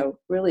it's,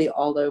 really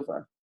all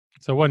over.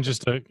 So it wasn't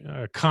just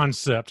a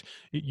concept.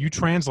 You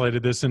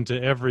translated this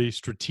into every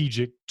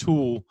strategic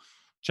tool,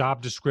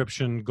 job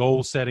description,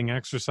 goal-setting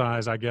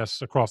exercise, I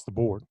guess, across the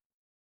board.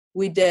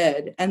 We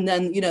did. And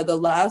then, the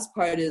last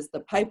part is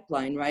the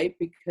pipeline, right?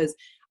 Because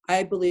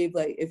I believe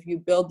if you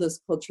build this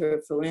culture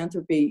of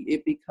philanthropy,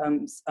 it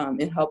becomes,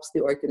 it helps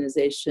the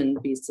organization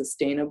be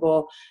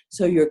sustainable.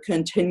 So you're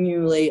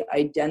continually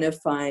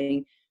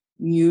identifying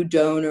new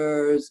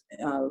donors,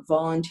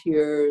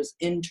 volunteers,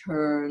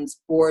 interns,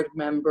 board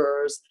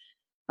members,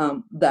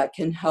 that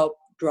can help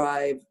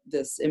drive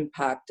this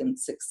impact and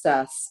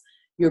success.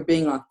 You're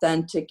being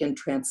authentic and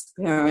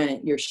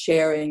transparent. You're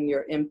sharing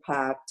your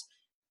impact.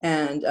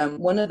 And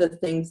one of the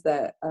things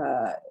that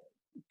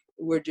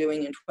we're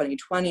doing in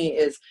 2020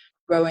 is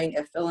growing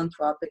a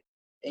philanthropic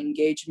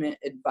engagement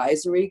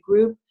advisory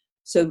group.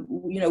 So,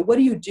 what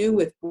do you do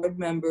with board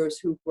members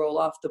who roll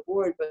off the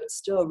board but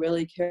still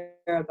really care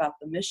about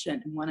the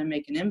mission and want to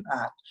make an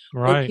impact?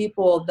 Right. Or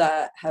people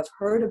that have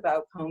heard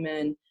about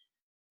Komen,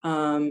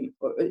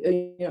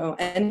 or,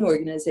 any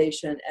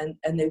organization,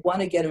 and they want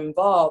to get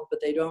involved,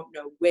 but they don't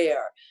know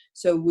where.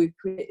 So we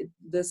create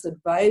this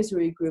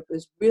advisory group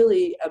is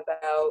really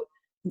about,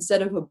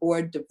 instead of a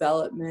board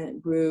development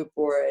group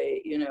or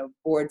a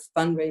board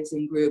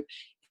fundraising group,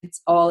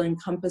 it's all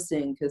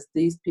encompassing, because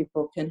these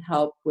people can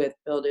help with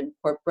building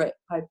corporate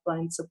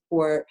pipeline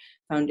support,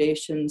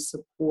 foundation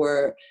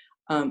support,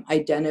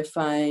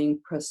 identifying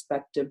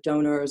prospective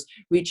donors,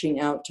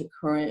 reaching out to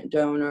current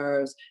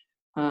donors,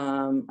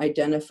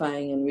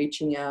 identifying and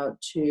reaching out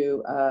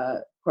to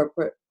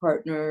corporate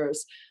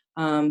partners.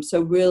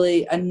 So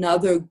really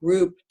another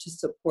group to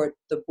support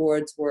the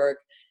board's work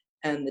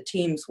and the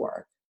team's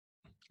work.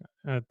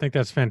 I think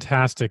that's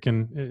fantastic.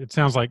 And it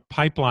sounds like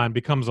pipeline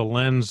becomes a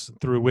lens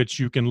through which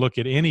you can look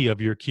at any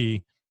of your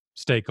key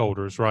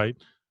stakeholders, right?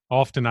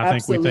 Often I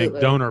think we think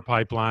donor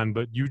pipeline,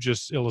 but you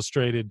just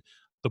illustrated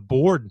the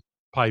board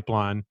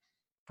pipeline,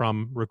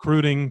 from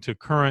recruiting to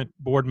current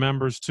board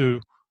members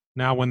to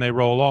now when they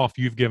roll off,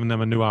 you've given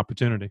them a new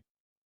opportunity.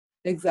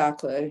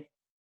 Exactly.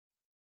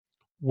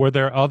 Were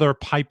there other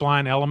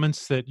pipeline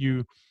elements that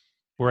you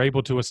were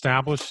able to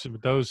establish?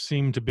 Those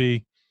seem to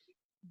be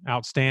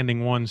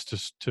outstanding ones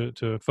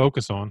to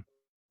focus on.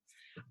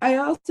 I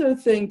also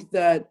think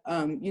that,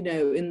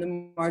 in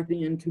the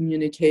marketing and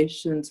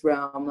communications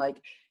realm,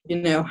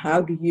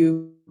 how do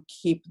you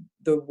keep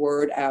the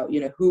word out?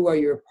 Who are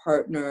your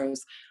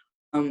partners?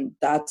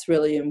 That's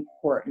really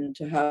important,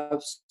 to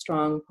have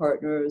strong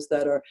partners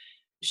that are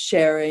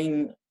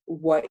sharing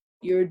what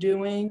you're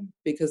doing,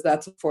 because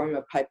that's a form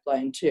of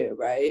pipeline too,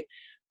 right?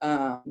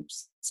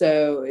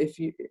 So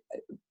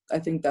I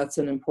think that's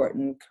an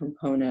important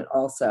component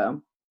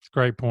also.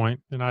 Great point.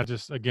 And I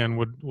just, again,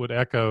 would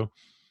echo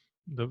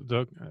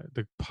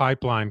the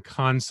pipeline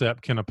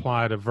concept can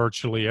apply to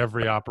virtually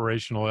every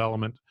operational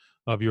element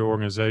of your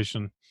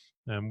organization.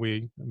 And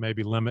we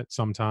maybe limit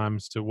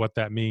sometimes to what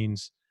that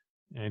means.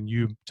 And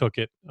you took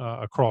it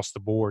across the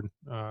board,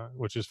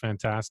 which is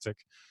fantastic.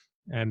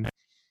 And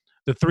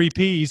the three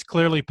Ps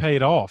clearly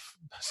paid off,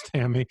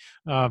 Tammy.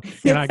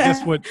 And I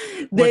guess what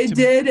they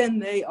did,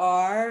 and they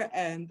are.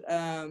 And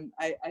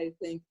I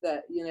think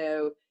that,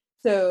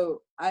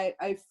 so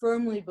I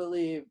firmly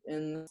believe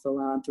in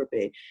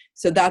philanthropy.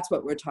 So that's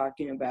what we're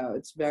talking about.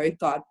 It's very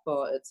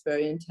thoughtful. It's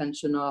very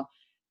intentional.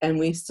 And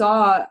we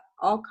saw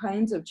all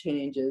kinds of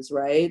changes,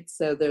 right?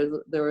 So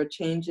there were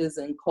changes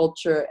in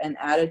culture and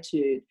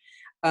attitude.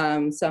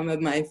 Some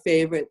of my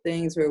favorite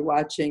things were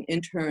watching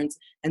interns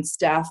and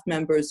staff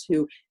members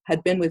who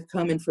had been with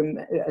Komen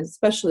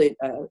especially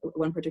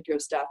one particular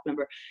staff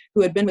member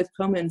who had been with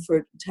Komen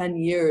for 10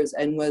 years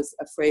and was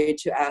afraid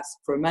to ask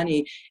for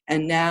money,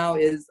 and now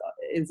is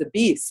a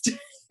beast.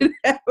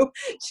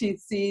 She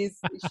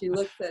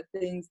looks at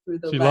things through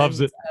the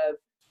lens of,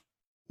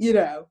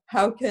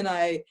 how can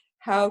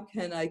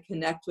I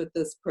connect with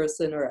this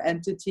person or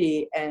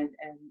entity and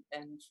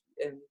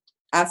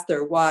ask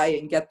their why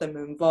and get them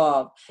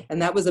involved.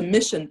 And that was a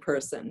mission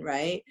person,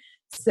 right?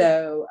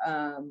 So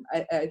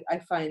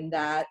I find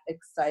that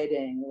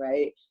exciting,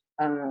 right?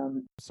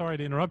 Sorry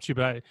to interrupt you,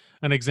 but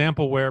an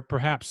example where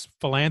perhaps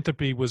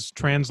philanthropy was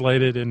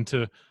translated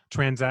into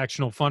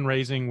transactional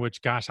fundraising,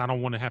 which, gosh, I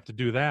don't want to have to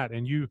do that.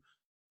 And you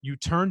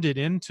turned it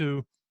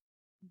into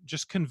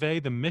just convey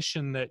the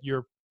mission that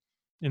you're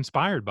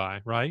inspired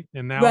by, right?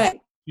 And now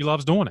he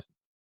loves doing it.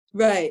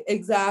 Right,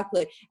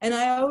 exactly. And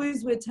I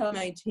always would tell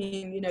my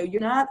team,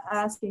 you're not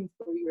asking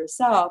for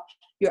yourself,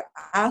 you're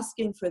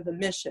asking for the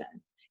mission.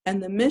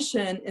 And the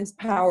mission is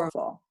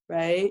powerful,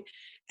 right?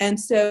 And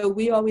so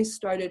we always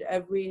started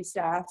every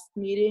staff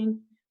meeting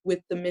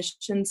with the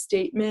mission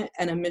statement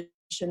and a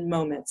mission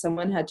moment.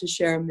 Someone had to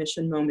share a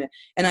mission moment.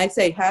 And I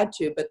say had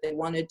to, but they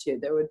wanted to.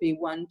 There would be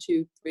 1,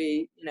 2,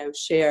 3,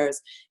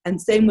 shares. And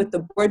same with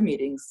the board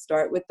meetings.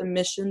 Start with the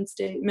mission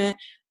statement,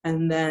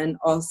 and then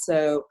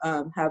also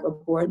have a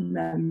board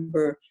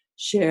member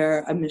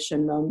share a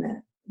mission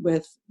moment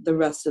with the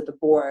rest of the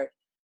board.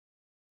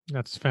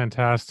 That's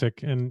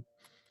fantastic. And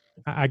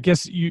I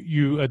guess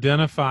you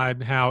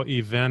identified how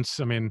events,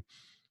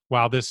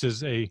 while this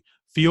is a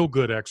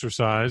feel-good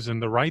exercise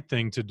and the right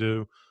thing to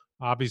do,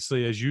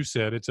 obviously, as you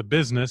said, it's a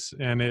business,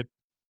 and it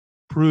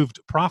proved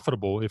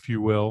profitable, if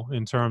you will,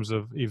 in terms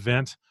of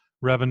event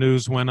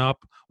revenues went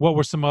up. What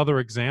were some other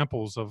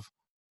examples of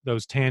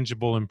those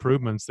tangible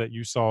improvements that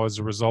you saw as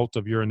a result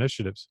of your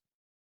initiatives?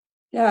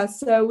 Yeah,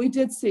 so we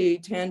did see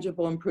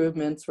tangible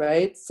improvements,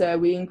 right? So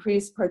we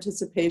increased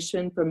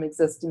participation from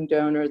existing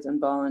donors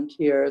and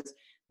volunteers.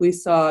 We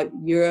saw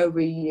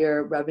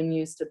year-over-year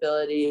revenue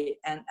stability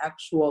and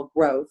actual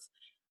growth.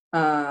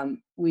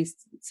 We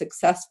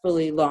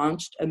successfully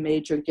launched a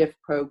major gift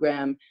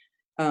program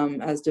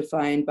as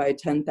defined by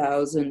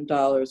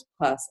 $10,000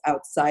 plus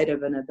outside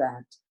of an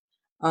event.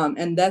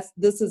 And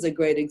this is a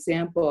great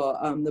example.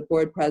 The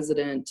board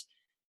president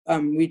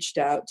reached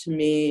out to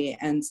me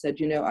and said,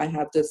 I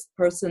have this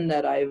person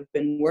that I've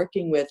been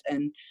working with,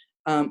 and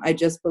I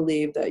just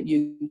believe that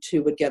you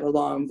two would get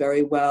along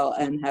very well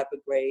and have a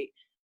great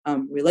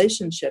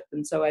relationship.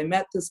 And so I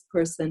met this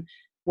person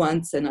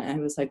once, and I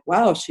was like,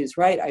 wow, she's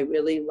right. I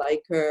really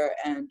like her,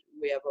 and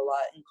we have a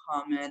lot in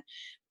common.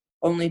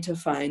 Only to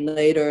find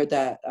later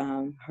that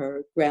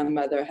her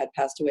grandmother had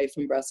passed away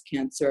from breast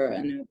cancer,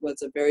 and it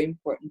was a very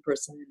important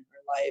person in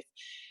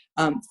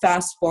her life.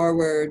 Fast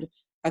forward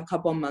a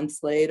couple months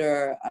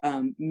later,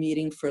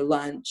 meeting for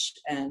lunch,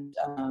 and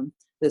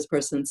this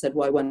person said,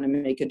 well, I want to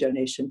make a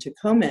donation to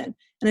Komen.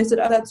 And I said,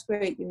 oh, that's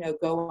great,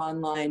 go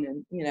online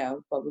and,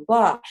 blah, blah,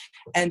 blah.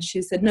 And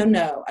she said,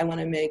 no, I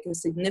want to make a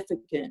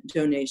significant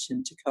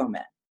donation to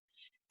Komen.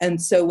 And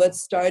so what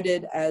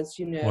started as,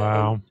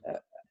 wow.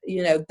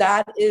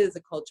 That is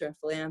a culture of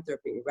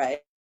philanthropy, right?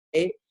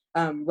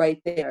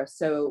 Right there.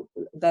 So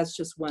that's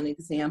just one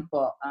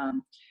example.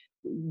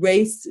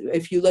 Race,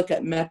 if you look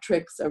at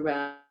metrics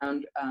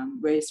around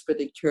Race for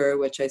the Cure,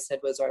 which I said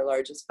was our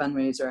largest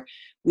fundraiser,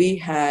 we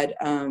had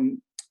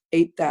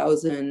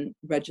 8,000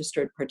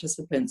 registered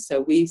participants.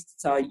 So we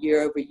saw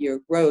year-over-year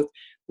growth,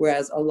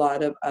 whereas a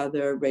lot of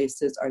other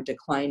races are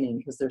declining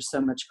because there's so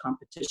much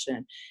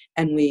competition.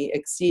 And we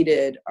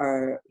exceeded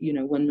our,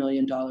 $1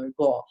 million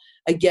goal.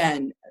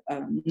 Again,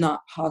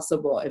 not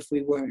possible if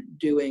we weren't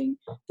doing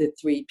the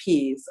 3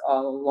 Ps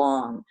all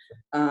along.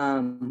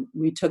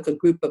 We took a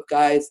group of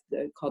guys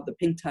called the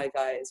Pink Tie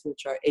Guys,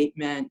 which are 8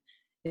 men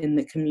in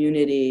the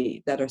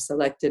community that are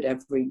selected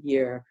every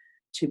year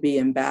to be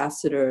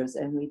ambassadors,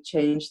 and we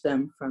changed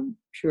them from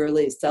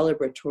purely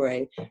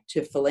celebratory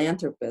to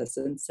philanthropists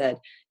and said,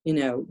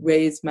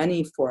 raise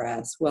money for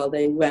us. Well,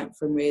 they went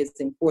from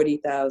raising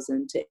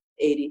 40,000 to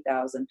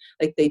 80,000.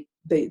 Like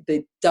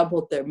they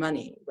doubled their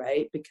money,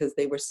 right? Because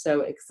they were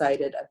so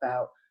excited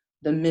about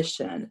the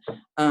mission.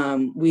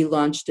 We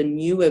launched a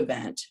new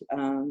event,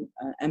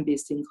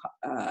 MBC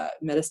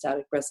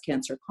Metastatic Breast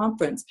Cancer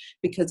Conference,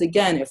 because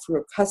again, if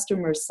we're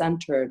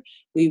customer-centered,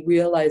 we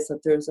realize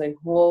that there's a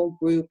whole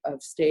group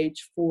of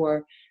stage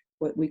 4,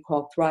 what we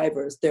call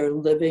thrivers. They're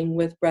living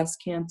with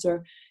breast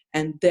cancer,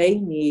 and they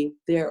need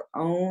their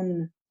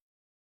own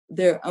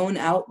their own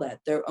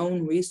outlet, their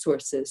own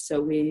resources. So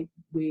we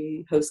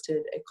hosted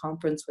a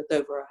conference with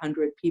over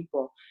 100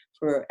 people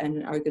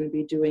and are going to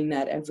be doing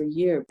that every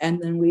year.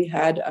 And then we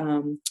have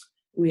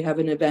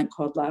an event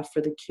called Laugh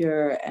for the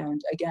Cure,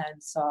 and again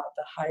saw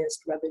the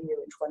highest revenue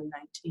in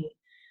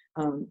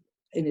 2019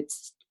 in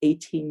its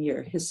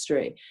 18-year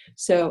history.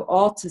 So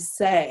all to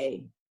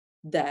say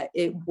that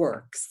it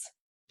works.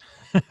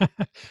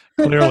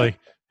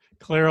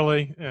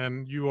 Clearly,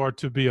 and you are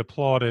to be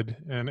applauded.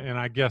 And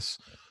I guess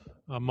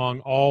among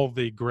all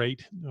the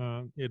great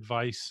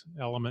advice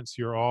elements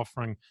you're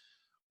offering,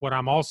 what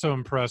I'm also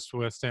impressed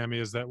with, Tammy,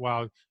 is that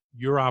while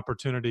your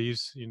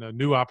opportunities,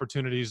 new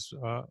opportunities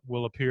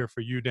will appear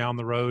for you down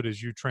the road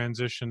as you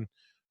transition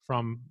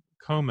from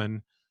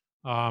Komen,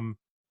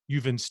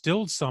 you've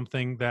instilled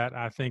something that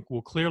I think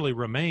will clearly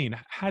remain.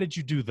 How did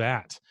you do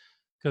that?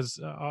 Because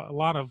a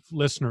lot of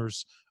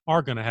listeners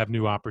are going to have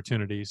new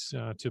opportunities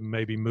to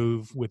maybe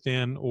move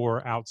within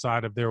or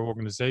outside of their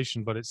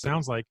organization. But it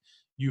sounds like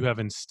you have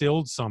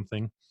instilled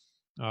something.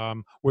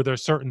 Were there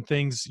certain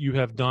things you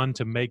have done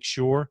to make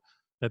sure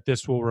that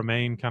this will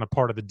remain kind of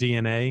part of the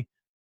DNA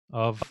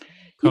of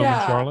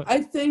Komen Charlotte?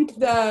 I think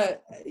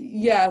that,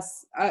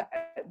 yes.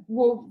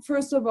 Well,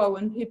 first of all,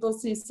 when people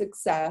see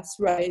success,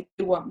 right,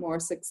 they want more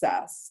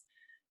success.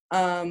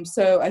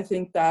 So I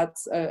think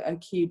that's a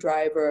key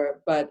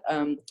driver. But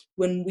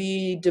when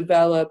we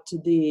developed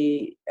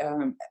the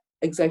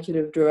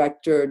executive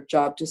director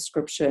job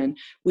description,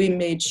 we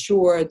made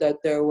sure that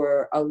there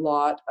were a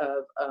lot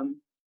of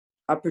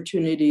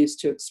opportunities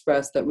to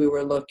express that we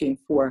were looking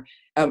for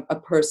a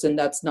person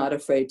that's not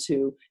afraid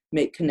to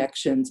make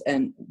connections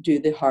and do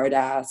the hard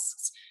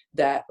asks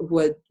that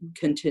would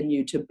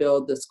continue to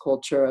build this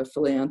culture of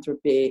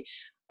philanthropy.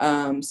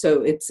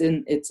 So it's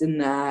in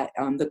that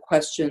the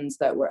questions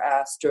that were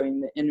asked during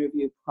the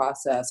interview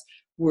process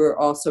were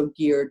also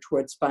geared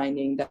towards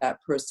finding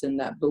that person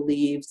that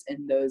believes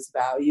in those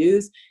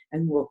values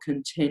and will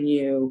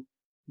continue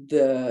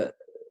the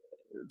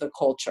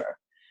culture.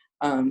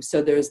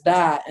 So there's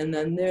that, and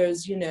then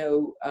there's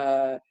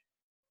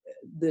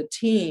the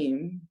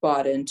team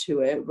bought into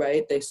it,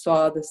 right? They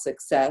saw the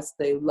success.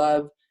 They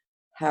love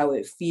how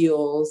it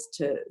feels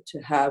to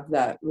have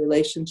that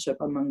relationship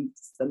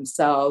amongst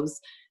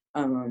themselves.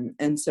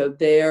 And so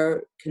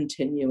they're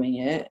continuing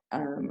it.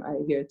 I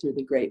hear through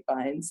the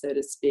grapevine, so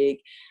to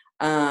speak.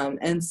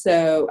 And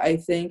so I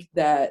think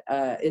that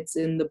it's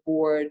in the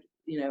board,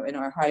 in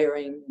our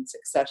hiring and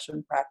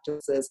succession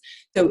practices.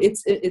 So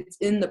it's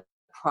in the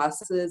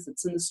processes.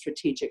 It's in the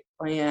strategic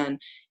plan.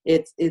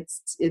 It's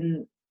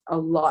in a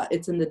lot.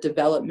 It's in the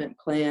development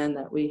plan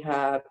that we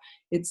have.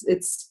 It's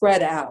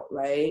spread out,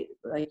 right?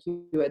 Like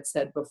you had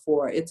said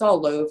before, it's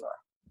all over.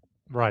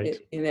 Right.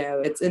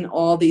 It's in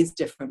all these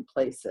different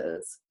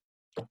places.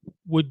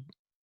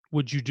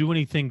 Would you do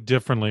anything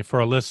differently for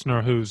a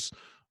listener who's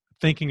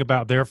thinking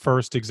about their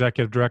first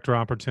executive director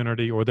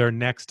opportunity or their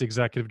next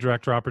executive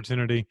director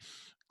opportunity?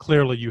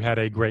 Clearly, you had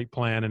a great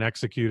plan and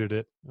executed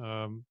it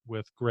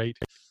with great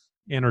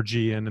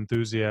energy and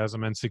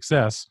enthusiasm and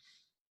success.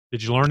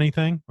 Did you learn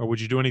anything, or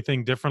would you do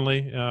anything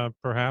differently,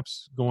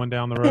 perhaps going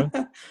down the road?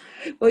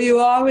 Well, you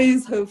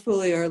always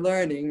hopefully are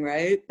learning,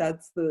 right?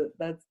 That's the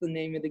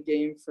name of the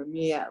game for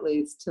me, at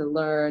least, to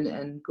learn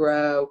and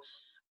grow.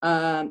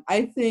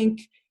 I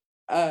think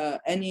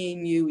any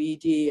new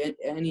ED,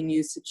 any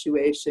new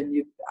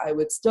situation, I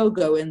would still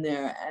go in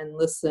there and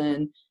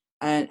listen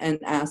and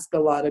ask a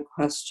lot of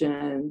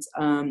questions.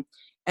 And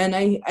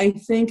I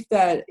think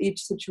that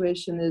each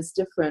situation is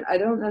different. I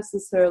don't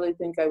necessarily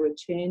think I would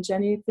change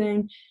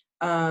anything,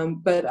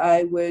 but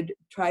I would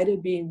try to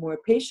be more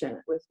patient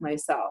with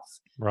myself.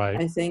 Right.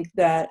 I think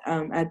that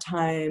at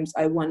times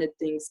I wanted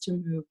things to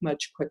move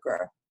much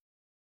quicker.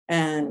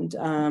 And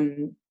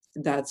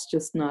that's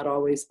just not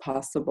always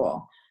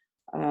possible.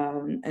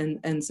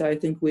 And so I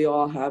think we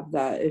all have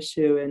that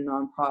issue in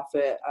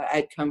nonprofit.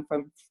 I'd come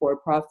from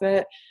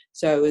for-profit,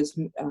 so I was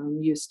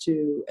used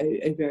to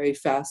a very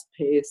fast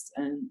pace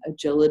and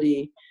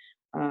agility.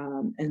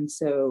 And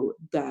so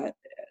that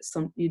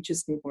you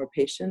just need more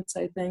patience,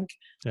 I think.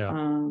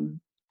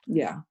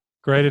 Yeah.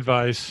 Great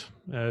advice,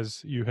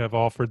 as you have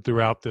offered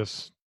throughout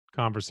this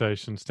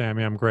conversation,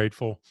 Tammy. I'm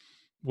grateful.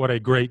 What a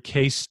great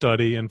case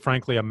study, and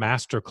frankly, a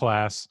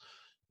masterclass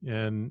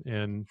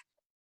in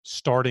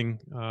starting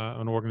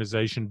an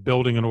organization,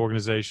 building an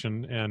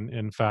organization, and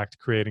in fact,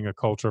 creating a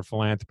culture of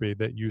philanthropy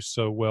that you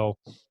so well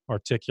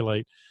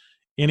articulate.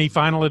 Any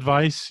final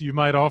advice you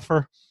might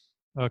offer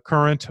a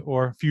current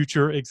or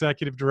future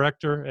executive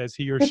director as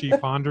he or she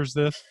ponders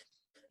this?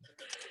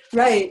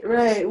 Right.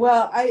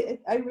 Well, I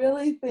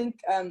really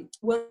think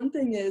one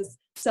thing is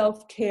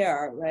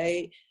self-care,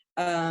 right?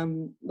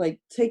 Like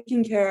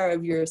taking care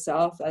of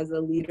yourself as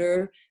a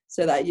leader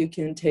so that you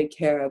can take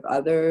care of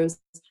others.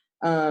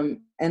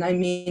 And I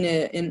mean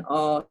it in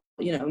all,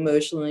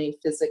 emotionally,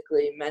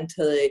 physically,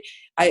 mentally.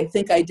 I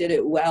think I did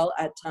it well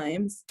at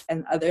times,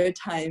 and other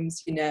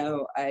times,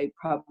 I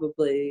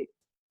probably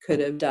could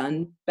have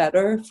done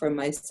better for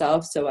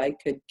myself so I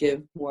could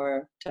give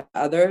more to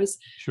others.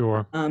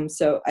 Sure.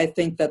 So I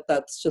think that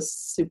that's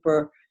just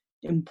super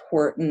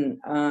important.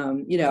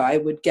 I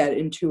would get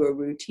into a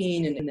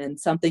routine and then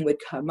something would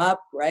come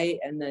up, right?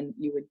 And then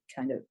I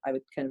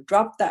would kind of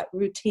drop that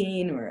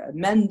routine or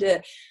amend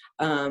it.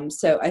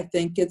 So I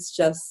think it's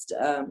just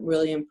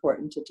really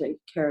important to take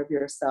care of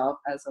yourself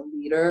as a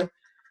leader.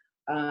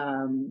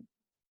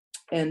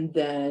 And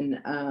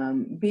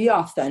then be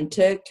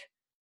authentic,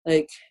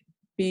 like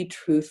be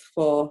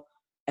truthful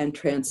and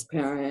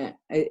transparent.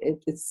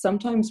 It's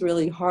sometimes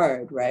really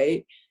hard,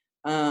 right?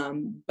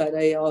 But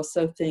I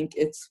also think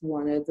it's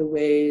one of the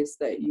ways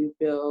that you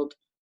build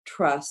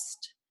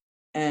trust,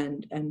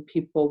 and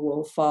people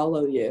will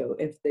follow you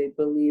if they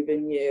believe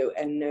in you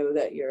and know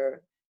that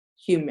you're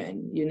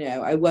human.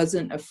 I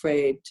wasn't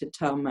afraid to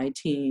tell my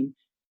team,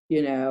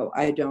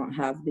 I don't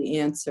have the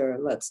answer.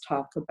 Let's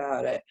talk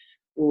about it.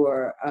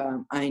 Or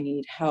I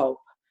need help.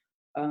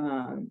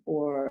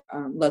 Or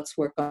let's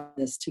work on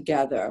this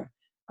together.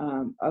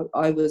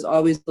 I was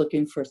always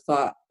looking for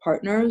thought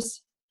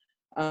partners.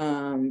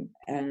 I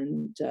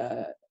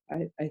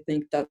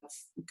think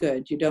that's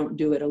good. You don't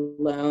do it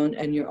alone,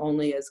 and you're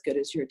only as good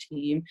as your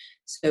team.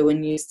 So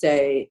when you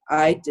say,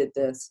 I did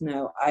this,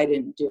 no, I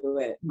didn't do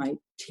it. My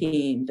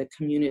team, the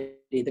community,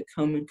 the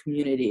Komen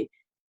community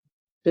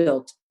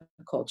built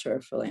a culture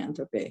of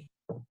philanthropy.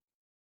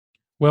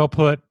 Well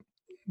put.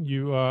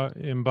 You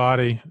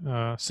embody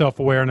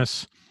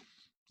self-awareness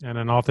and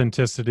an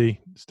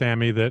authenticity,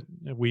 Stammy, that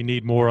we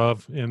need more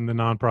of in the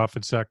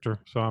nonprofit sector.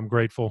 So I'm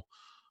grateful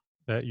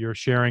that you're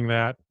sharing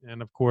that.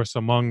 And of course,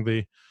 among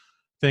the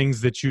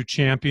things that you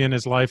champion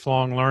is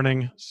lifelong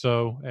learning.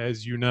 So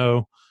as you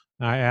know,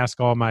 I ask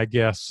all my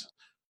guests,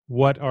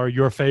 what are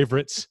your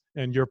favorites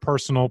in your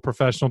personal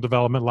professional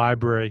development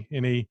library?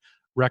 Any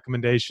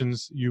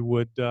recommendations you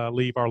would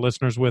leave our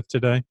listeners with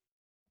today?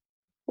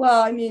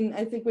 Well, I mean,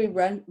 I think we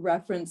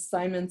referenced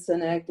Simon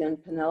Sinek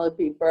and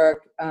Penelope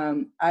Burke.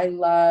 I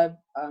love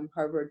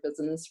Harvard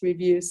Business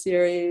Review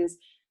series.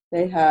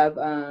 They have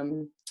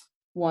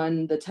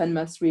one, The 10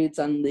 Must Reads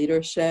on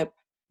Leadership.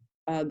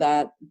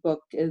 That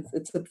book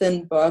it's a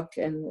thin book,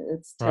 and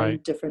it's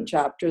 10 different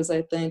chapters,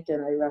 I think,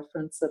 and I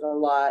reference it a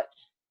lot.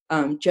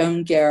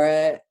 Joan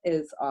Garrett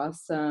is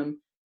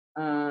awesome.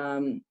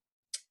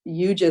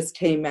 You just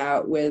came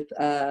out with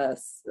a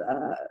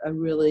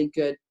really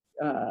good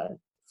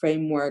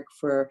framework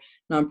for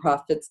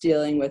nonprofits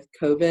dealing with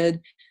COVID,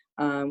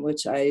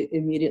 which I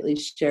immediately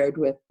shared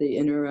with the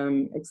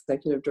interim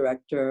executive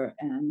director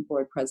and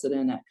board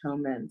president at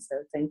Komen.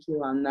 So thank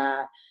you on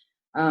that.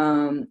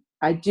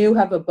 I do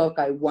have a book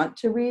I want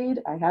to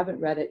read. I haven't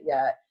read it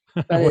yet.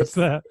 But What's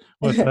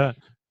that?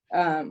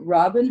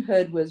 Robin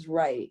Hood Was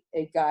Right,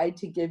 A Guide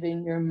to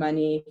Giving Your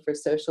Money for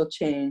Social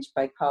Change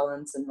by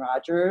Collins and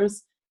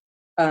Rogers.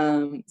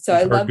 So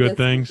I love good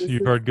things.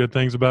 You've heard good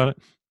things about it?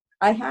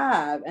 I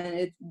have,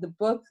 and the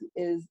book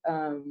is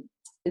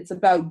it's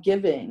about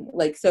giving,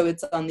 so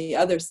it's on the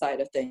other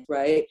side of things,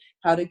 right?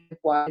 How to give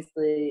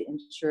wisely,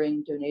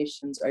 ensuring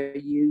donations are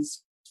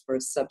used for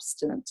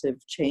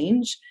substantive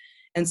change.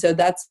 And so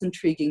that's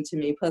intriguing to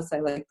me. Plus,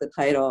 I like the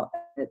title.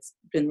 It's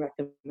been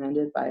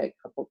recommended by a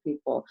couple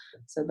people.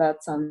 So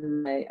that's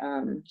on my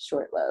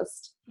short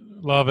list.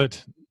 Love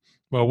it.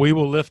 Well, we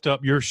will lift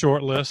up your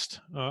short list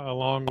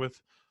along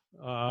with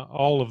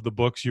all of the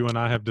books you and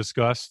I have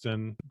discussed,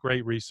 and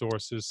great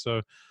resources.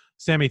 So,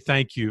 Stammy,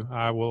 thank you.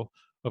 I will,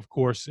 of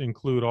course,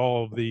 include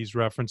all of these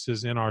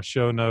references in our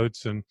show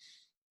notes and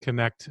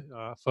connect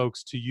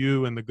folks to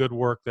you and the good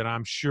work that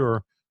I'm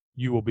sure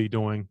you will be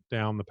doing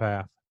down the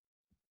path.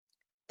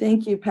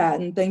 Thank you,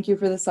 Pat, and thank you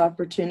for this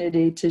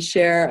opportunity to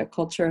share a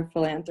culture of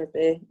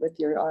philanthropy with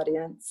your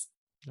audience.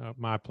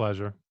 My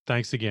pleasure.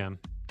 Thanks again.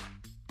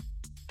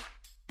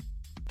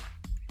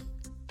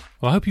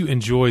 Well, I hope you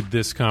enjoyed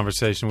this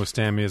conversation with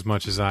Stammy as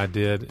much as I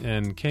did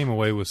and came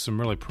away with some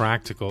really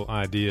practical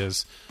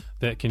ideas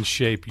that can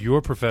shape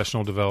your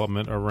professional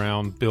development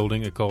around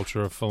building a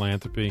culture of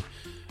philanthropy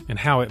and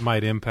how it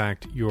might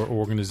impact your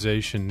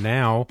organization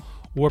now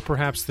or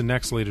perhaps the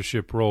next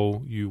leadership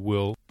role you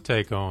will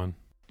take on.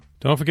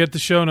 Don't forget the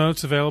show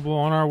notes available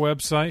on our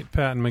website,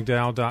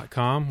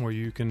 pattonmcdowell.com, where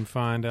you can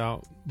find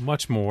out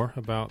much more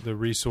about the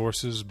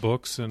resources,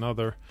 books, and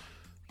other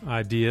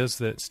ideas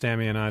that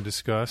Stammy and I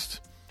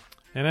discussed.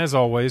 And as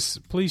always,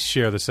 please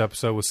share this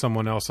episode with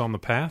someone else on the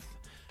path.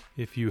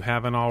 If you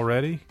haven't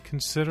already,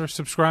 consider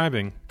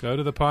subscribing. Go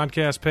to the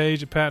podcast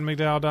page at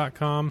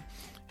pattonmcdowell.com,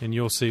 and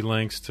you'll see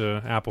links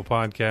to Apple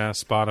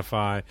Podcasts,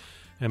 Spotify,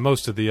 and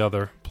most of the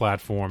other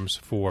platforms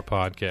for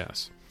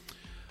podcasts.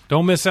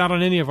 Don't miss out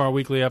on any of our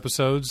weekly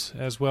episodes,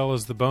 as well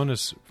as the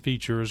bonus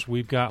features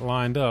we've got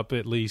lined up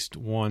at least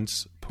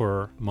once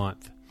per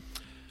month.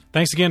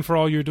 Thanks again for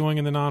all you're doing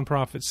in the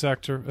nonprofit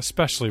sector,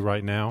 especially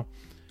right now.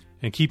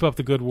 And keep up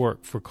the good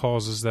work for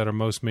causes that are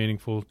most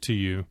meaningful to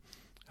you.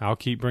 I'll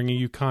keep bringing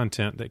you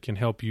content that can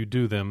help you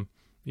do them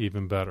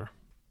even better.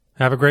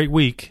 Have a great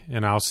week,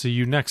 and I'll see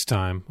you next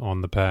time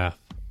on The Path.